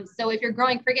 So if you're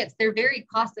growing crickets, they're very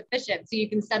cost efficient. So you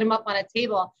can set them up on a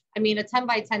table. I mean, a 10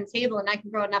 by 10 table, and I can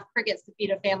grow enough crickets to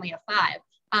feed a family of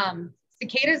 5.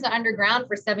 Cicadas are underground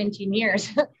for 17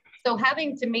 years. So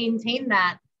having to maintain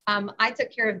that, I took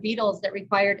care of beetles that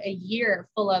required a year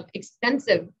full of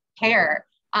extensive care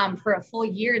for a full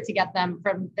year to get them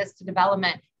from this to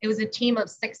development. It was a team of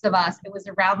 6 of us. It was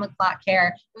around the clock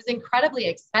care. It was incredibly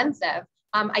expensive.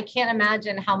 I can't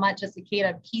imagine how much a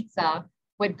cicada pizza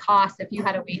would cost if you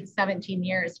had to wait 17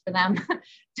 years for them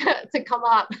to come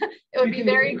up. It would be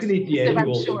very expensive,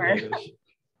 I'm sure.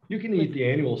 You can eat the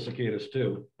annual cicadas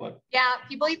too, but. Yeah,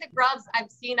 people eat the grubs.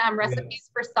 I've seen recipes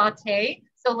for saute.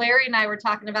 So Larry and I were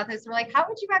talking about this. We're like, how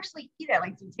would you actually eat it?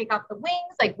 Like, do you take off the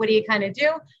wings? Like, what do you kind of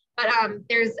do? But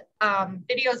there's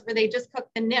videos where they just cook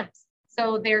the nymphs.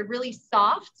 So they're really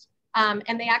soft.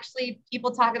 And they actually,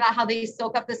 people talk about how they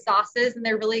soak up the sauces and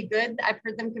they're really good. I've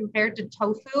heard them compared to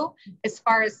tofu as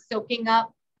far as soaking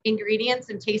up ingredients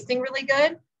and tasting really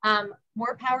good.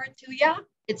 More power to you.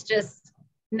 It's just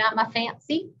not my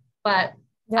fancy, but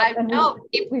I know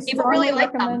people really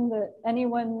like them. That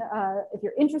anyone, if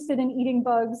you're interested in eating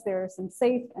bugs, there are some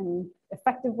safe and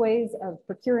effective ways of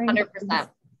procuring 100%.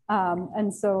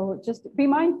 And so just be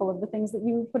mindful of the things that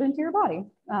you put into your body,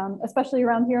 especially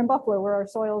around here in Buffalo, where our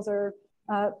soils are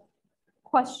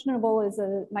questionable is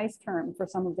a nice term for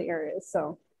some of the areas.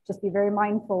 So just be very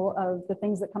mindful of the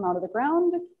things that come out of the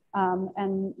ground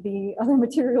and the other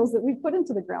materials that we put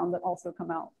into the ground that also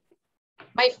come out.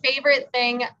 My favorite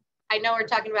thing, I know we're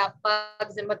talking about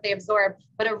bugs and what they absorb,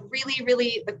 but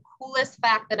the coolest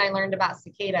fact that I learned about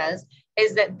cicadas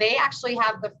is that they actually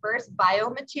have the first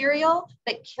biomaterial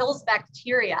that kills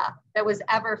bacteria that was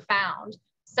ever found.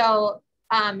 So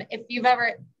if you've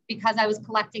ever, because I was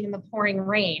collecting in the pouring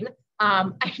rain,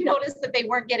 I noticed that they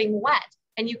weren't getting wet,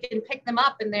 and you can pick them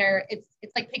up and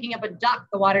it's like picking up a duck.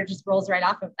 The water just rolls right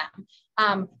off of them.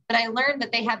 But I learned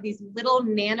that they have these little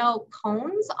nano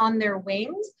cones on their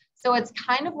wings. So it's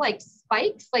kind of like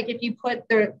spikes. Like if you put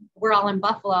we're all in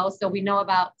Buffalo, so we know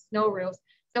about snow roofs.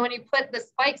 So when you put the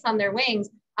spikes on their wings,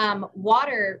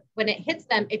 water, when it hits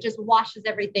them, it just washes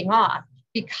everything off.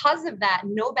 Because of that,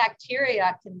 no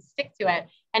bacteria can stick to it.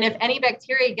 And if any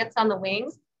bacteria gets on the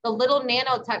wings, the little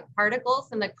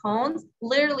particles in the cones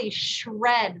literally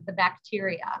shred the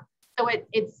bacteria. So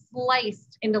it's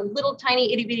sliced into little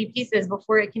tiny itty bitty pieces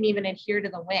before it can even adhere to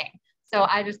the wing. So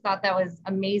I just thought that was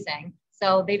amazing.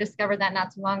 So they discovered that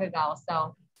not too long ago.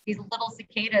 So these little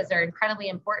cicadas are incredibly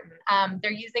important.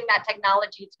 They're using that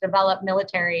technology to develop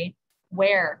military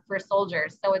wear for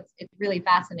soldiers. So it's really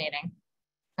fascinating.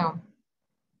 So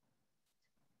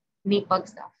neat bug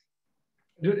stuff.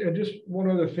 And just one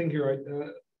other thing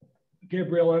here,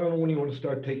 Gabrielle, I don't know when you want to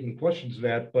start taking questions of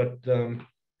that, but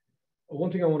one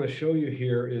thing I want to show you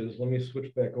here is, let me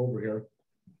switch back over here.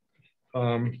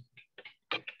 I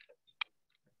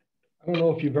don't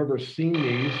know if you've ever seen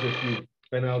these, if you've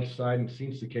been outside and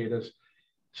seen cicadas.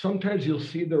 Sometimes you'll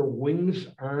see their wings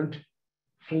aren't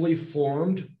fully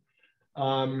formed.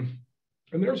 And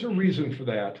there's a reason for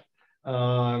that.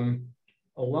 A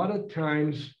lot of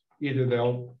times, either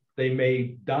they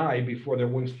may die before their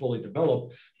wings fully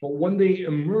develop, but when they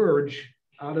emerge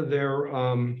out of their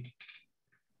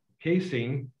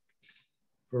casing,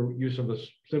 for use of a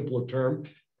simpler term, I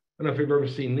don't know if you've ever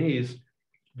seen these.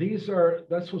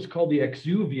 That's what's called the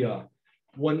exuvia.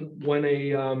 When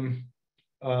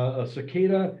a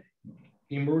cicada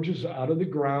emerges out of the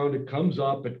ground, it comes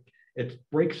up, it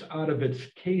breaks out of its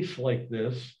case like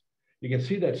this. You can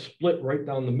see that split right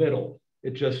down the middle.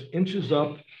 It just inches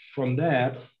up from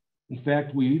that. In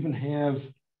fact, we've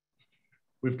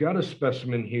got a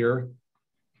specimen here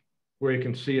where you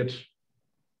can see it's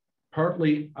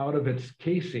partly out of its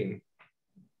casing.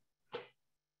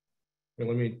 And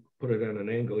let me put it at an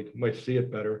angle, you might see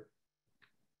it better.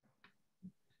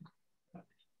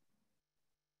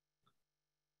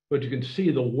 But you can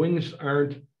see the wings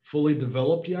aren't fully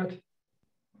developed yet.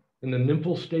 And the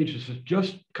nymphal stage is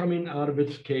just coming out of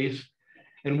its case.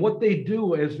 And what they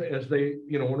do as they,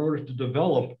 in order to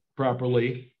develop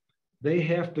properly, they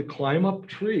have to climb up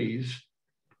trees,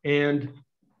 and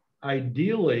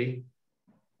ideally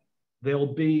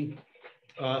they'll be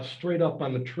straight up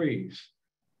on the trees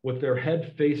with their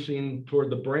head facing toward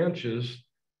the branches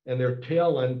and their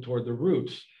tail end toward the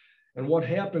roots. And what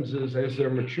happens is, as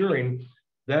they're maturing,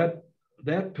 that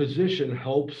position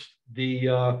helps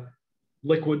the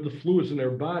liquid, the fluids in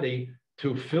their body,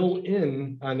 to fill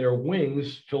in on their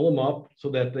wings, fill them up so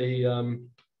that they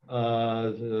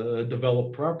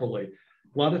develop properly.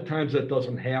 A lot of times that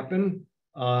doesn't happen.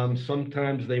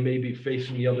 Sometimes they may be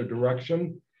facing the other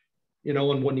direction,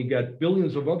 and when you got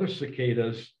billions of other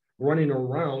cicadas running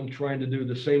around trying to do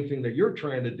the same thing that you're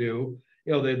trying to do,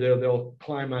 they'll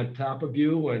climb on top of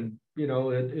you, and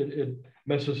it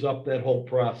messes up that whole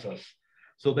process.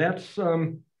 So that's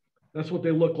what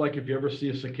they look like if you ever see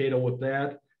a cicada with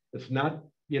that. It's not,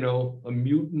 a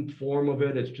mutant form of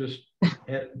it. It's just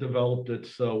hadn't developed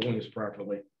its wings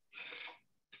properly.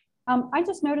 I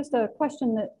just noticed a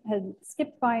question that had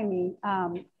skipped by me.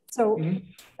 Spenta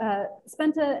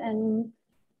and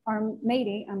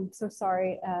Armady, I'm so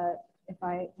sorry if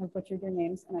I have butchered your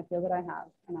names, and I feel that I have,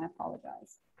 and I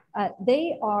apologize.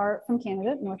 They are from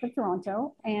Canada, north of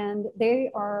Toronto, and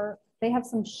they have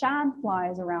some shad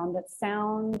flies around that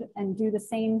sound and do the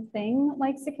same thing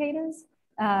like cicadas.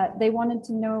 They wanted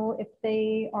to know if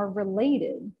they are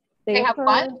related. They have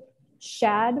what?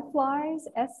 Shad flies,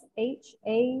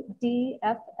 shadfly.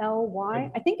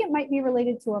 I think it might be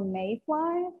related to a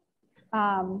mayfly.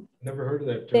 Never heard of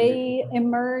that term They before.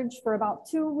 emerge for about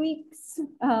 2 weeks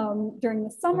during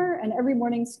the summer, and every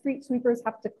morning street sweepers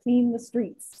have to clean the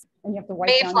streets, and you have to wipe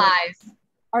down.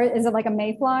 Mayflies. Is it like a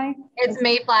mayfly? It's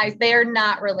mayflies. They are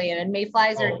not related.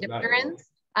 Mayflies are dipterans.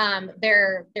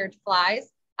 They're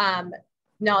flies.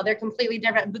 No, they're completely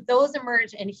different, but those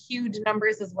emerge in huge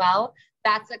numbers as well.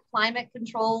 That's a climate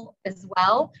control as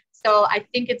well. So I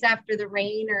think it's after the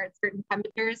rain or at certain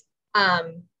temperatures,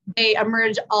 they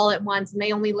emerge all at once and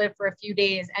they only live for a few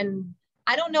days. And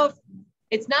I don't know if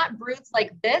it's not broods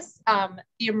like this.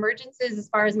 The emergences, as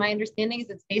far as my understanding, is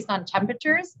it's based on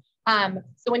temperatures.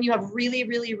 So when you have really,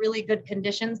 really, really good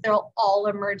conditions, they'll all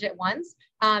emerge at once.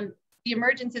 The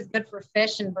emergence is good for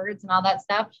fish and birds and all that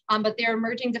stuff, but they're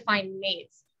emerging to find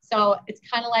mates. So it's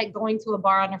kind of like going to a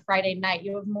bar on a Friday night.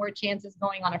 You have more chances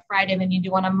going on a Friday than you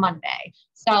do on a Monday.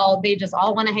 So they just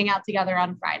all want to hang out together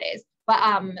on Fridays.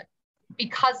 But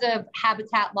because of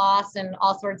habitat loss and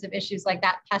all sorts of issues like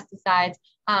that, pesticides,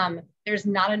 there's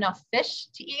not enough fish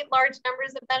to eat large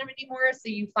numbers of them anymore. So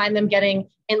you find them getting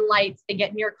in lights, they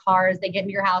get in your cars, they get in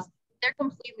your house. They're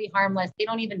completely harmless. They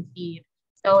don't even feed.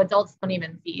 So adults don't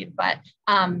even feed, but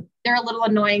they're a little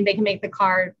annoying. They can make the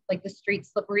car, like the street,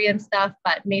 slippery and stuff,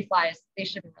 but mayflies, they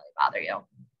shouldn't really bother you.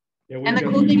 Yeah, and the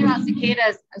cool thing about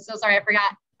cicadas, I'm so sorry, I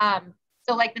forgot.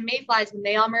 So like the mayflies, when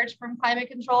they all emerge from climate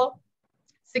control,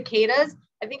 cicadas,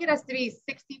 I think it has to be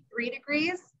 63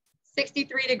 degrees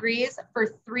for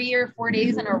 3 or 4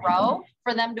 days in a row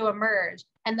for them to emerge.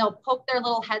 And they'll poke their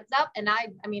little heads up. And I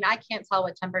mean, I can't tell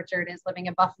what temperature it is living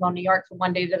in Buffalo, New York from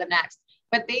one day to the next,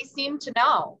 but they seem to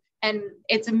know. And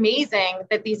it's amazing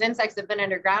that these insects have been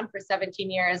underground for 17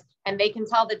 years and they can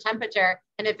tell the temperature.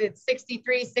 And if it's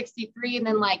 63, and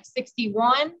then like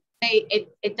 61,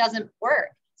 it doesn't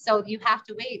work. So you have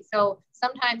to wait. So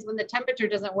sometimes when the temperature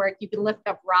doesn't work, you can lift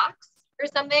up rocks or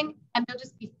something, and there'll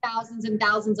just be thousands and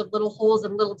thousands of little holes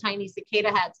and little tiny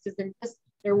cicada heads because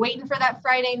they're waiting for that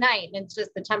Friday night, and it's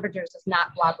just the temperature is just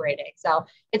not cooperating. So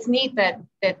it's neat that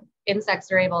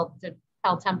insects are able to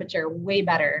tell temperature way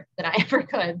better than I ever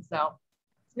could. So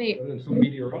it's neat.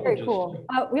 Very cool.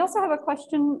 We also have a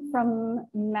question from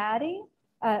Maddie.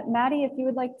 Maddie, if you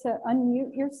would like to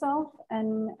unmute yourself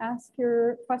and ask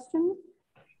your question.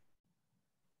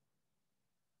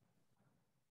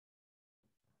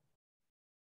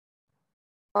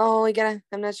 Oh, I'm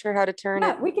not sure how to turn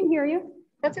it. We can hear you.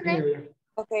 That's okay.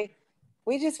 Okay.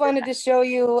 We just wanted to show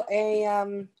you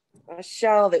a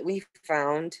shell that we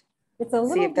found. It's a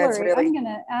little blurry. I'm going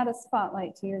to add a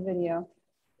spotlight to your video.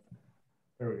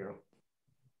 There we go.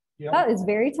 Yep. That is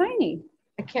very tiny.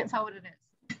 I can't tell what it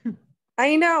is.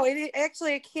 I know.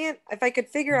 Actually, I can't. If I could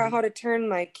figure out how to turn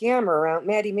my camera around.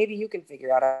 Maddie, maybe you can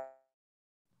figure out.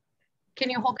 Can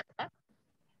you hold it up?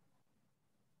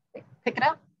 Pick it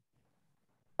up.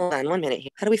 Hold on 1 minute.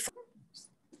 How do we?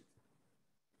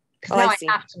 Oh, I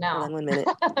have to know. Hold on 1 minute.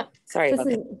 Sorry about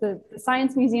that. The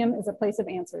Science Museum is a place of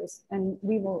answers. And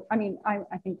we will,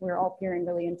 I think we're all peering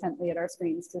really intently at our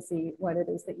screens to see what it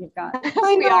is that you've got.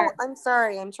 I know. I'm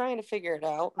sorry. I'm trying to figure it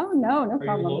out. Oh, no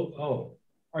problem.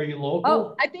 Are you local?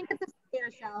 Oh, I think it's a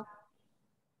cicada shell.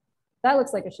 That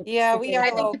looks like a ship. Yeah, we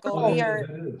are local. We are.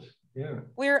 Yeah.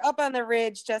 We're up on the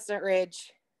ridge, Chestnut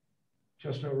Ridge.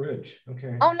 Chestnut Ridge.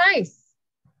 Okay. Oh, nice.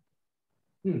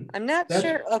 I'm not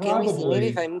sure. Okay, let me see. Maybe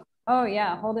if I'm. Oh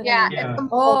yeah, hold it. Yeah.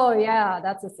 Oh yeah,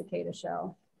 that's a cicada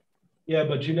shell. Yeah,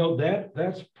 but you know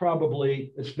that's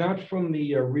probably, it's not from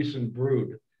the recent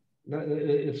brood.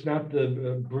 It's not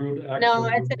the brood. No,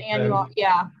 it's an annual.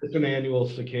 Yeah. It's an annual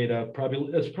cicada.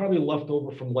 It's probably left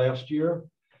over from last year,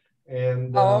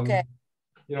 and okay.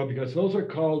 You know, because those are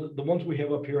called, the ones we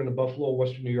have up here in the Buffalo,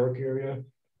 Western New York area.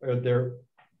 They're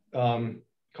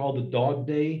called the Dog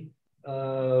Day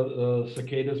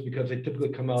cicadas because they typically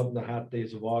come out in the hot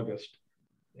days of August,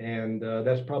 and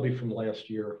that's probably from last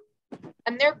year.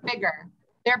 And they're bigger.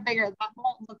 That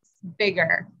molt looks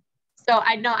bigger. So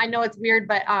I know it's weird,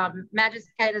 but magic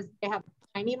cicadas, they have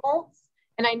tiny molts,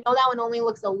 and I know that one only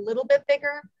looks a little bit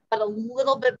bigger, but a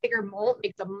little bit bigger molt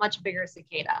makes a much bigger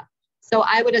cicada. So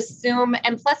I would assume,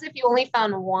 and plus if you only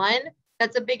found one,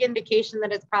 that's a big indication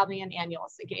that it's probably an annual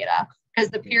cicada,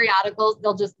 because the periodicals,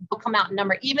 they'll come out in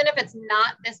number. Even if it's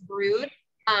not this brood,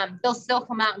 they'll still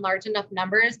come out in large enough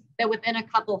numbers that within a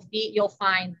couple of feet, you'll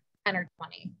find 10 or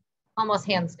 20, almost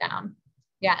hands down.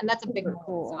 Yeah, and that's a big Super mole,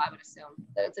 cool. so I would assume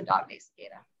that it's a dog-based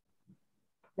cicada.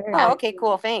 Very Oh, cool. okay,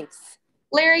 cool. Thanks.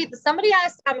 Larry, somebody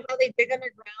asked how they dig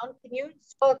underground. Can you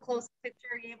show a close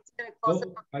picture? Are you able to get a close up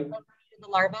I of the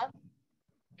larva?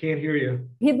 can't hear you.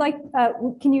 He'd like,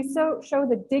 can you show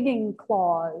the digging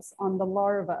claws on the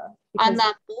larva? On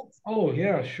Because- the molts? Oh,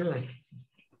 yeah, sure.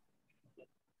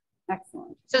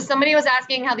 Excellent. So somebody was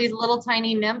asking how these little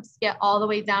tiny nymphs get all the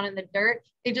way down in the dirt.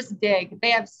 They just dig.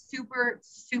 They have super,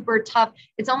 super tough.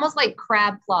 It's almost like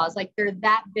crab claws. Like they're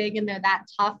that big and they're that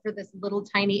tough for this little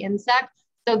tiny insect.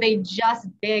 So they just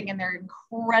dig and they're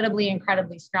incredibly,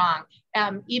 incredibly strong.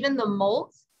 Even the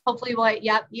molts, hopefully,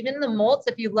 even the molts,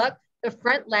 if you look, the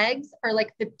front legs are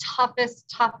like the toughest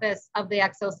of the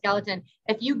exoskeleton.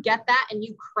 If you get that and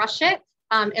you crush it,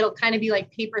 it'll kind of be like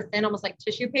paper thin, almost like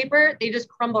tissue paper. They just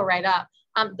crumble right up.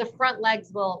 The front legs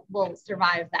will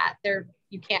survive that.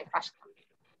 You can't crush them.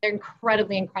 They're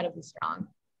incredibly, incredibly strong.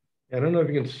 I don't know if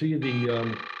you can see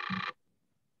the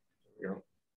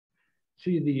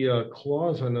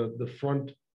claws on the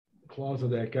front claws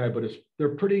of that guy, but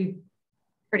they're pretty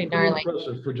Gnarly.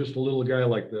 impressive for just a little guy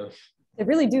like this. They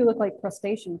really do look like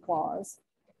crustacean claws.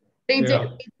 They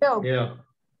do. Yeah.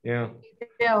 They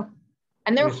do.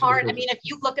 And they're Yes, hard. it I mean, if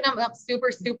you look at them up super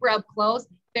up close,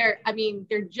 they're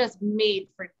just made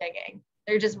for digging.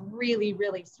 They're just really,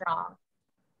 really strong.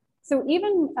 So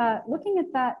even looking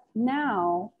at that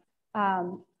now,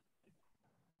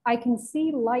 I can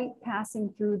see light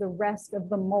passing through the rest of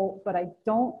the molt, but I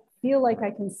don't feel like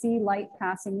I can see light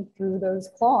passing through those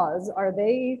claws. Are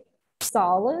they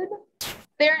solid?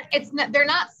 They're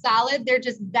not solid. They're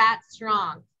just that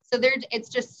strong. So it's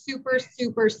just super,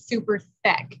 super, super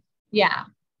thick. Yeah.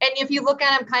 And if you look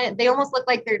at them, they almost look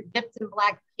like they're dipped in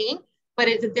black paint, but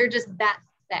they're just that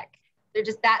thick. They're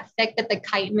just that thick that the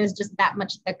chitin is just that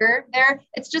much thicker there.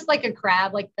 It's just like a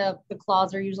crab, like the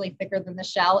claws are usually thicker than the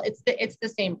shell. It's the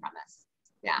same premise.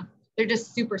 Yeah. They're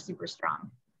just super, super strong.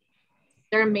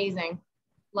 They're amazing.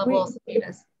 Love little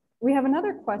cicadas. We have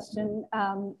another question.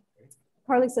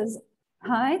 Carly says,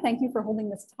 hi, thank you for holding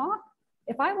this talk.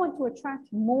 If I want to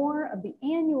attract more of the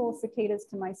annual cicadas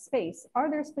to my space, are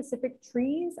there specific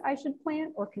trees I should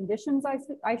plant or conditions I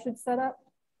should set up?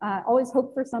 Always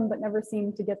hope for some, but never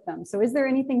seem to get them. So is there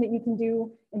anything that you can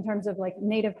do in terms of like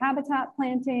native habitat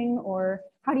planting, or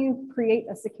how do you create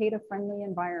a cicada friendly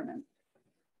environment?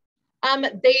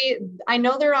 I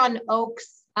know they're on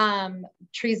oaks,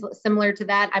 trees similar to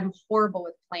that. I'm horrible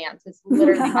with plants. It's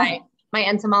literally my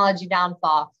entomology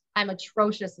downfall. I'm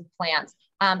atrocious with plants.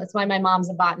 That's why my mom's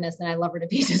a botanist and I love her to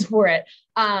pieces for it.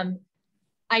 I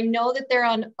know that they're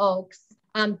on oaks.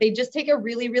 They just take a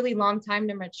really, really long time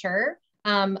to mature.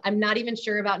 I'm not even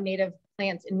sure about native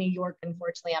plants in New York.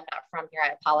 Unfortunately, I'm not from here.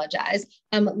 I apologize.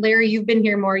 Larry, you've been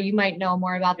here more. You might know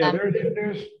more about them.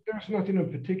 There's nothing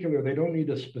in particular. They don't need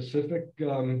a specific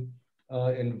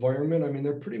environment. I mean,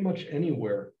 they're pretty much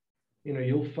anywhere. You know,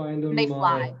 you'll find them. They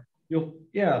fly.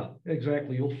 Yeah,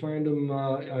 exactly. You'll find them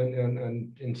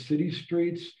in city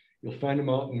streets. You'll find them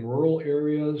out in rural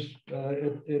areas.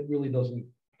 It really doesn't.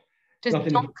 Just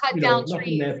don't cut down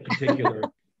trees. Nothing that particular.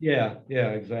 Yeah,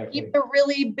 exactly. Keep the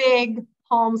really big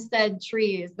homestead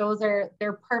trees. They're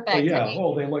perfect. Oh, yeah. I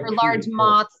mean, They like for large trees,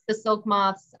 moths, the silk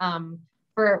moths,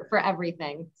 for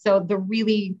everything. So the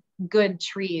really good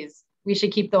trees, we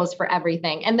should keep those for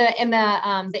everything. And the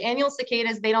annual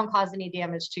cicadas, they don't cause any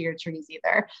damage to your trees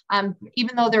either.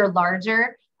 Even though they're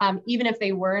larger, even if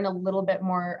they were in a little bit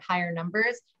more higher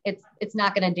numbers, it's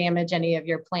not going to damage any of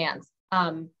your plants.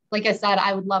 Like I said,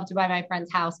 I would love to buy my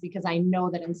friend's house because I know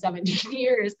that in 17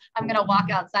 years, I'm going to walk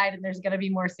outside and there's going to be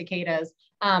more cicadas.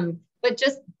 But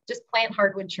just plant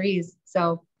hardwood trees.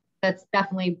 So that's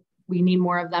definitely, we need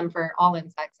more of them for all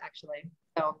insects actually.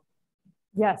 So.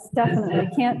 Yes, definitely.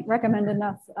 Can't recommend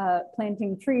enough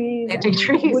planting trees.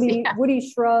 Woody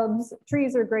shrubs.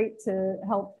 Trees are great to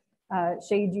help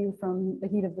shade you from the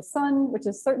heat of the sun, which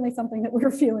is certainly something that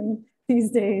we're feeling these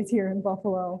days here in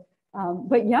Buffalo.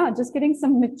 But yeah, just getting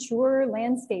some mature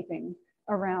landscaping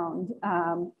around.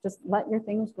 Just let your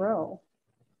things grow.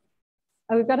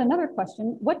 We've got another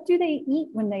question. What do they eat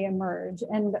when they emerge?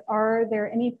 And are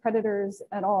there any predators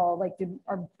at all? Like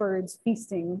are birds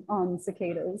feasting on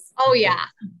cicadas? Oh yeah,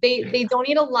 they don't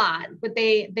eat a lot, but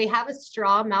they have a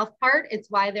straw mouth part. It's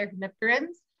why they're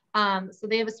hemiparents. So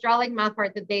they have a straw-like mouth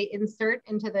part that they insert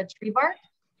into the tree bark.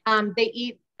 They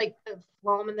eat like the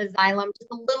phloem and the xylem,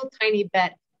 just a little tiny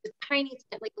bit,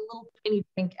 like a little tiny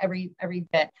drink every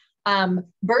bit.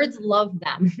 Birds love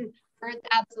them. Birds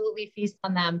absolutely feast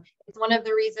on them. It's one of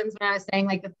the reasons when I was saying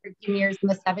like the 13 years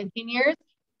and the 17 years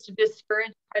to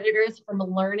discourage predators from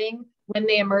learning when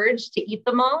they emerge to eat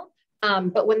them all.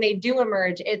 But when they do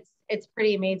emerge, it's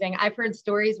pretty amazing. I've heard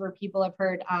stories where people have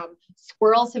heard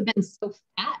squirrels have been so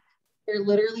fat. They're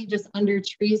literally just under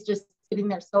trees, just sitting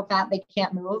there so fat they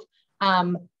can't move.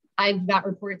 I've got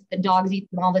reports that dogs eat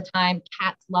them all the time.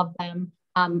 Cats love them.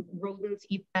 Rodents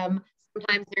eat them.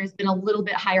 Sometimes there's been a little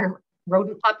bit higher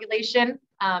rodent population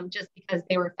just because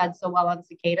they were fed so well on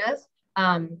cicadas.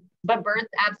 But birds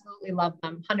absolutely love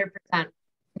them, 100%.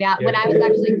 Yeah, when I was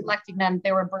actually collecting them,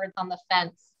 there were birds on the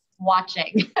fence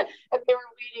watching. If they were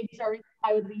waiting, so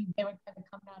I would leave, they would kind of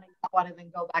come down and get one and then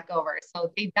go back over.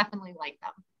 So they definitely like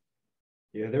them.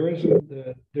 Yeah,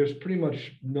 there's pretty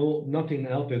much nothing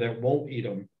out there that won't eat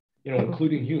them,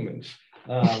 including humans.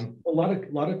 A lot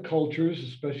of cultures,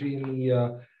 especially in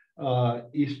the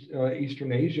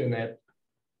Eastern Asia, that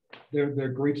they're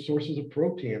great sources of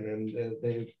protein,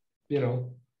 and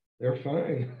they're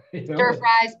fine. Stir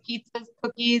fries, pizzas,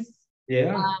 cookies.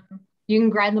 Yeah. You can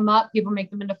grind them up. People make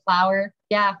them into flour.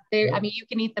 Yeah, I mean, you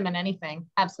can eat them in anything.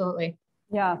 Absolutely.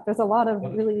 Yeah, there's a lot of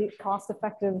really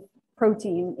cost-effective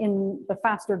protein in the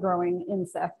faster growing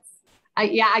insects.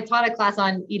 I taught a class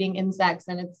on eating insects,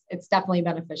 and it's definitely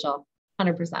beneficial,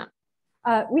 100%.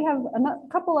 We have a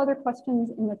couple other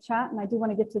questions in the chat, and I do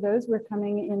want to get to those. We're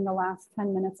coming in the last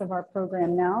 10 minutes of our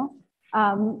program now.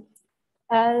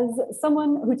 As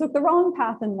someone who took the wrong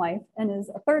path in life and is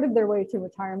a third of their way to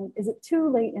retirement, is it too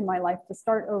late in my life to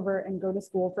start over and go to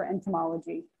school for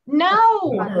entomology?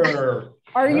 No.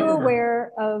 Are you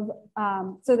aware of,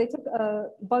 so they took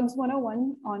Bugs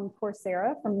 101 on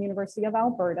Coursera from the University of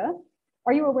Alberta.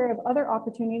 Are you aware of other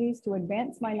opportunities to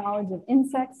advance my knowledge of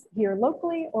insects here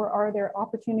locally, or are there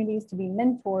opportunities to be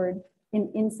mentored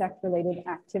in insect-related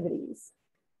activities?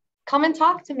 Come and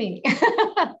talk to me.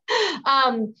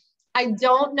 I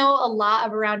don't know a lot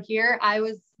of around here. I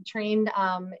was trained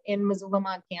in Missoula,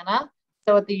 Montana,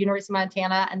 so at the University of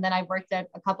Montana, and then I worked at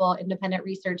a couple independent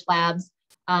research labs,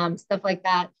 stuff like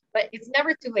that. But it's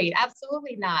never too late.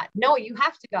 Absolutely not. No, you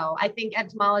have to go. I think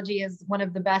entomology is one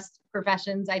of the best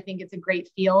professions. I think it's a great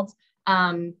field,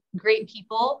 great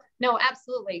people. No,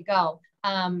 absolutely go.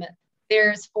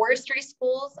 There's forestry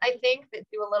schools, I think, that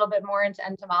do a little bit more into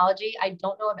entomology. I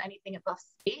don't know of anything at the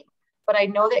state, but I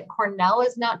know that Cornell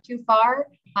is not too far.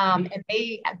 And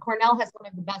Cornell has one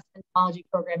of the best entomology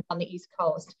programs on the East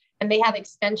Coast. And they have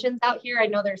extensions out here. I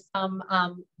know there's some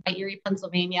by Erie,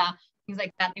 Pennsylvania, things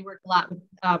like that. They work a lot with,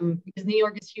 because New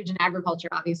York is huge in agriculture,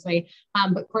 obviously.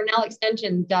 But Cornell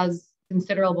Extension does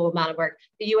considerable amount of work.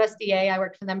 The USDA, I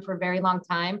worked for them for a very long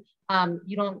time.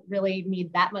 You don't really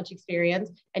need that much experience,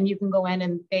 and you can go in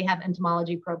and they have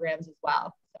entomology programs as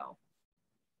well. So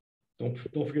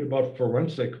don't forget about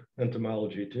forensic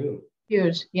entomology too.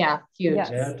 Huge, yeah, huge.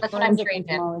 Yes. That's what I'm trained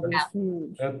in.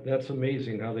 Yeah. That's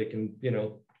amazing how they can,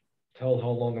 tell how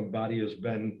long a body has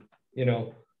been,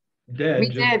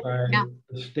 dead just by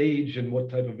the stage and what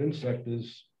type of insect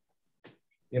is,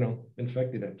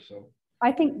 infected it. So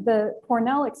I think the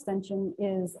Cornell Extension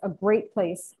is a great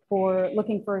place for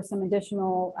looking for some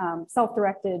additional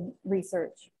self-directed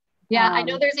research. Yeah, I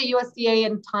know there's a USDA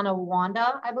in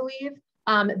Tonawanda, I believe.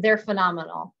 They're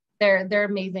phenomenal. They're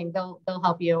amazing. They'll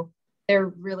help you. They're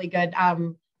really good. I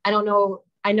don't know.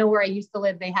 I know where I used to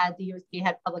live, the USDA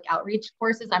had public outreach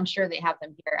courses. I'm sure they have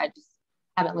them here. I just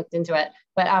haven't looked into it,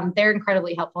 but they're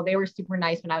incredibly helpful. They were super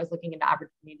nice when I was looking into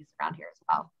opportunities around here as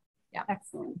well. Yeah.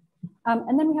 Excellent.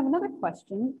 And then we have another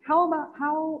question.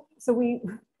 So we,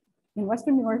 in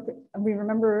Western New York, we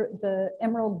remember the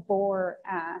emerald borer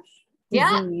ash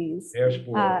disease.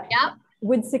 Yeah.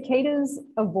 Would cicadas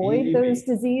avoid those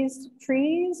diseased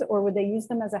trees, or would they use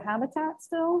them as a habitat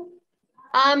still?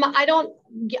 I'm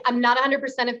not 100%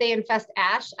 if they infest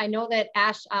ash. I know that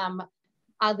ash,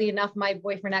 oddly enough, my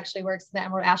boyfriend actually works in the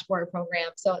emerald ash borer program.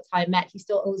 So it's how I met. He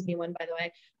still owes me one, by the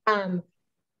way.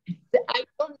 I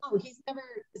don't know. He's never,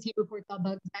 because he reports all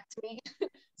bugs back to me.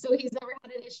 So he's never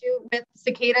had an issue with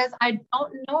cicadas. I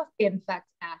don't know if they infect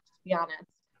ash, to be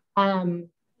honest.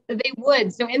 They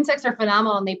would. So insects are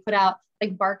phenomenal, and they put out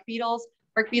like bark beetles.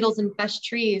 Bark beetles infest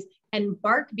trees, and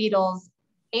bark beetles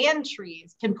and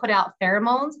trees can put out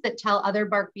pheromones that tell other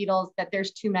bark beetles that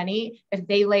there's too many. If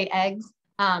they lay eggs,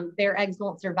 their eggs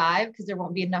won't survive because there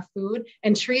won't be enough food.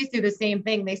 And trees do the same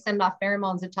thing. They send off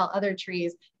pheromones that tell other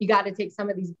trees, you got to take some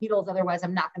of these beetles, otherwise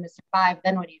I'm not going to survive.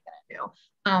 Then what are you going to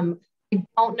do? I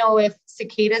don't know if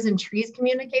cicadas and trees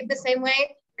communicate the same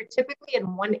way. They're typically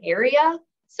in one area.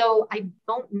 So I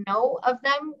don't know of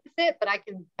them with it, but I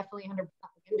can definitely 100% look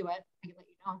into it. I can let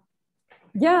you know.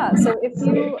 Yeah, so if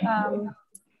you,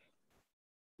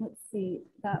 let's see,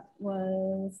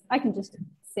 I can just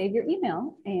save your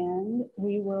email and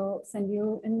we will send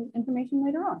you information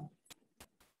later on.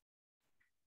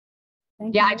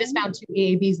 Thank Yeah, you I just very found 2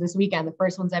 AABs this weekend, the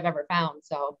first ones I've ever found.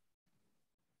 So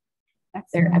they're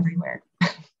Excellent. everywhere.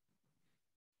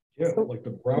 Yeah, So like the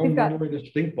we've brown got- marmorated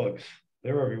stink bugs.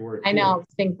 They're everywhere. I too. know,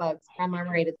 stink bugs, brown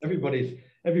marmorated.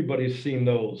 Everybody's seen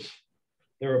those.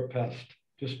 They're a pest.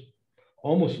 Just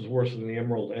almost as worse than the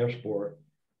emerald ash borer.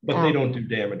 But they don't do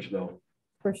damage though.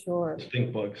 For sure.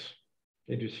 Stink bugs.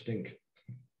 They just stink.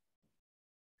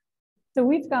 So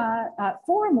we've got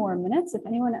 4 more minutes. If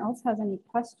anyone else has any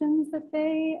questions that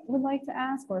they would like to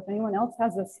ask, or if anyone else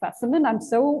has a specimen, I'm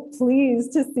so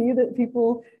pleased to see that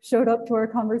people showed up to our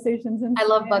conversations and I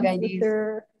love bug with IDs.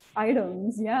 their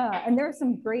items. Yeah, and there are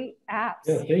some great apps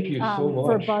Yeah, thank you so much.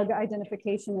 for bug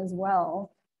identification as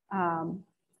well. And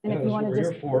Yeah, if you want to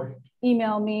just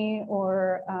email me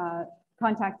or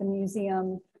contact the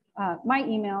museum, my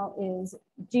email is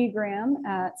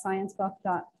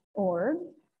ggraham@sciencebuff.org.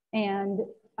 And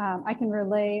I can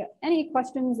relay any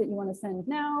questions that you want to send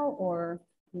now or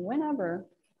whenever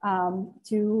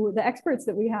to the experts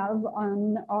that we have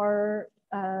on our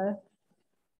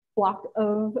block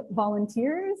of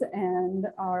volunteers and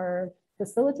our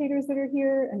facilitators that are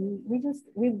here. And we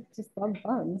just love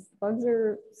bugs. Bugs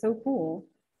are so cool.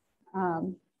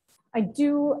 I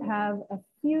do have a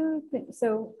few things.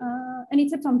 So any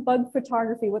tips on bug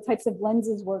photography? What types of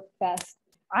lenses work best?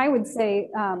 I would say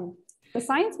the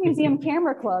Science Museum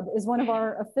Camera Club is one of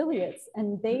our affiliates,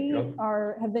 and they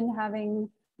have been having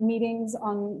meetings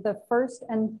on the 1st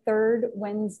and 3rd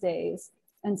Wednesdays.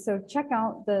 And so check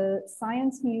out the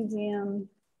Science Museum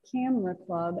Camera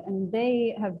Club, and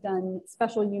they have done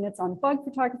special units on bug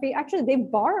photography. Actually,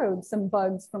 they've borrowed some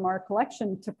bugs from our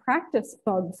collection to practice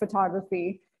bug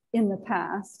photography in the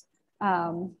past.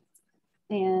 And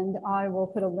I will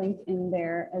put a link in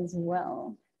there as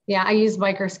well. Yeah, I use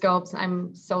microscopes.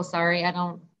 I'm so sorry. I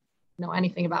don't know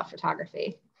anything about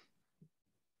photography.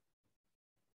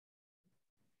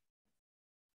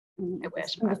 I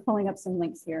wish. I'm just pulling up some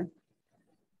links here.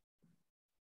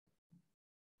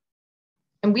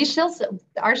 And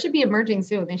ours should be emerging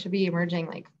soon. They should be emerging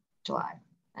like July,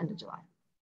 end of July.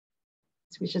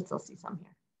 So we should still see some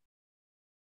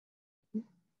here.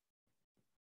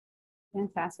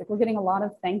 Fantastic. We're getting a lot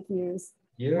of thank yous.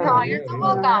 Yeah, you're so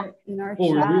welcome. In our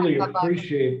well, we chat. really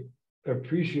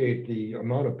appreciate the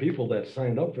amount of people that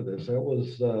signed up for this. That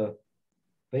was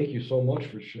thank you so much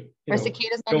for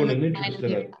cicadas showing an interest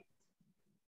in it.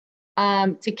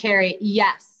 To carry,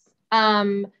 yes.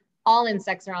 All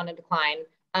insects are on a decline.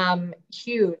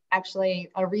 Huge. Actually,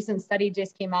 a recent study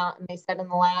just came out, and they said in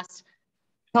the last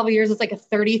couple of years, it's like a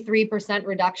 33%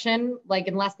 reduction, like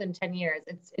in less than 10 years.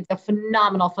 It's a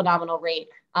phenomenal rate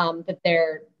that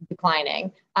they're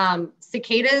declining.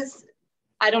 Cicadas,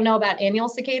 I don't know about annual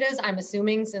cicadas. I'm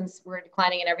assuming since we're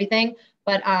declining in everything,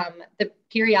 but the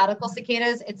periodical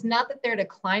cicadas, it's not that they're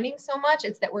declining so much,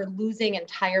 it's that we're losing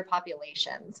entire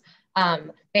populations.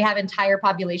 They have entire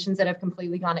populations that have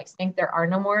completely gone extinct. There are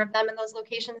no more of them in those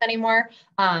locations anymore.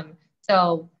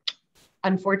 So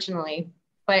unfortunately,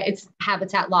 but it's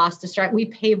habitat loss, destruction. We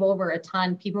pave over a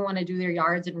ton. People want to do their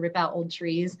yards and rip out old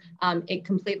trees. It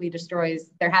completely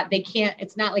destroys they can't,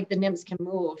 it's not like the nymphs can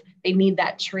move. They need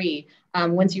that tree.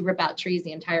 Once you rip out trees,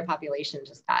 the entire population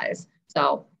just dies.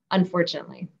 So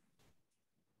unfortunately.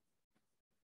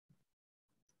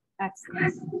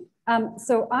 Excellent.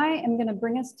 So I am going to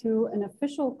bring us to an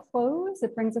official close.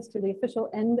 It brings us to the official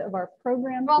end of our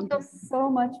program. Thank you so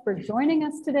much for joining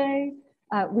us today.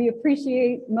 We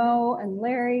appreciate Mo and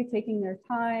Larry taking their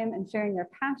time and sharing their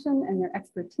passion and their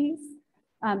expertise.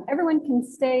 Everyone can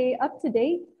stay up to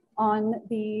date on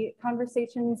the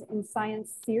Conversations in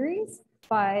Science series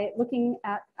by looking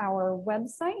at our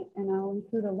website, and I'll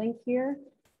include a link here.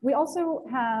 We also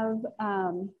have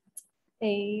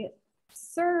a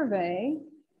survey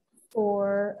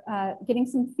for getting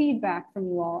some feedback from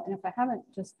you all. And if I haven't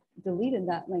just deleted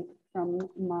that link from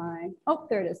oh,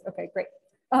 there it is. Okay, great.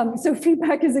 So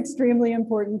feedback is extremely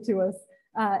important to us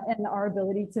and our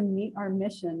ability to meet our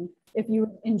mission. If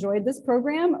you enjoyed this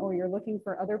program or you're looking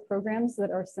for other programs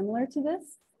that are similar to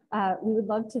this, we would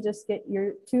love to just get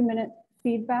your 2-minute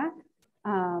feedback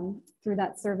through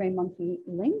that SurveyMonkey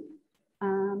link.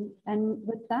 And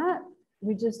with that,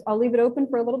 I'll leave it open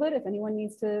for a little bit if anyone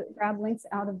needs to grab links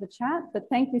out of the chat, but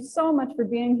thank you so much for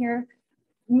being here.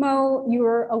 Mo,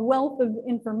 you're a wealth of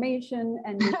information,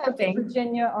 and your trips to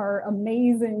Virginia are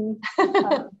amazing.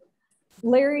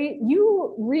 Larry,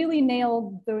 you really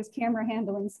nailed those camera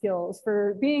handling skills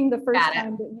for being the first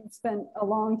time that you've spent a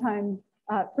long time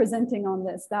presenting on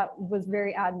this. That was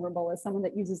very admirable as someone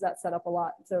that uses that setup a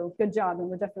lot. So good job, and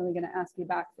we're definitely going to ask you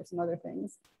back for some other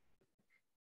things.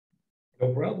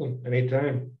 No problem,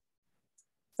 anytime.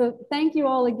 So thank you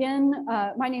all again.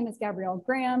 My name is Gabrielle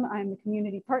Graham. I'm the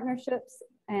Community Partnerships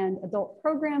and Adult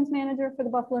Programs Manager for the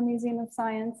Buffalo Museum of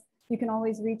Science. You can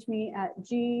always reach me at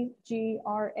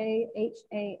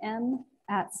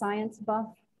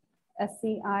ggraham@sciencebuff,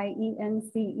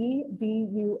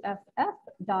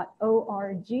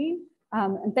 SCIENCEBUFF.org.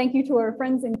 And thank you to our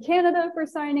friends in Canada for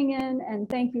signing in, and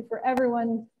thank you for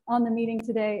everyone on the meeting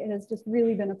today. It has just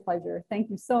really been a pleasure. Thank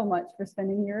you so much for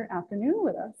spending your afternoon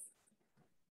with us.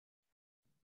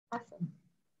 Awesome.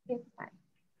 Okay, bye.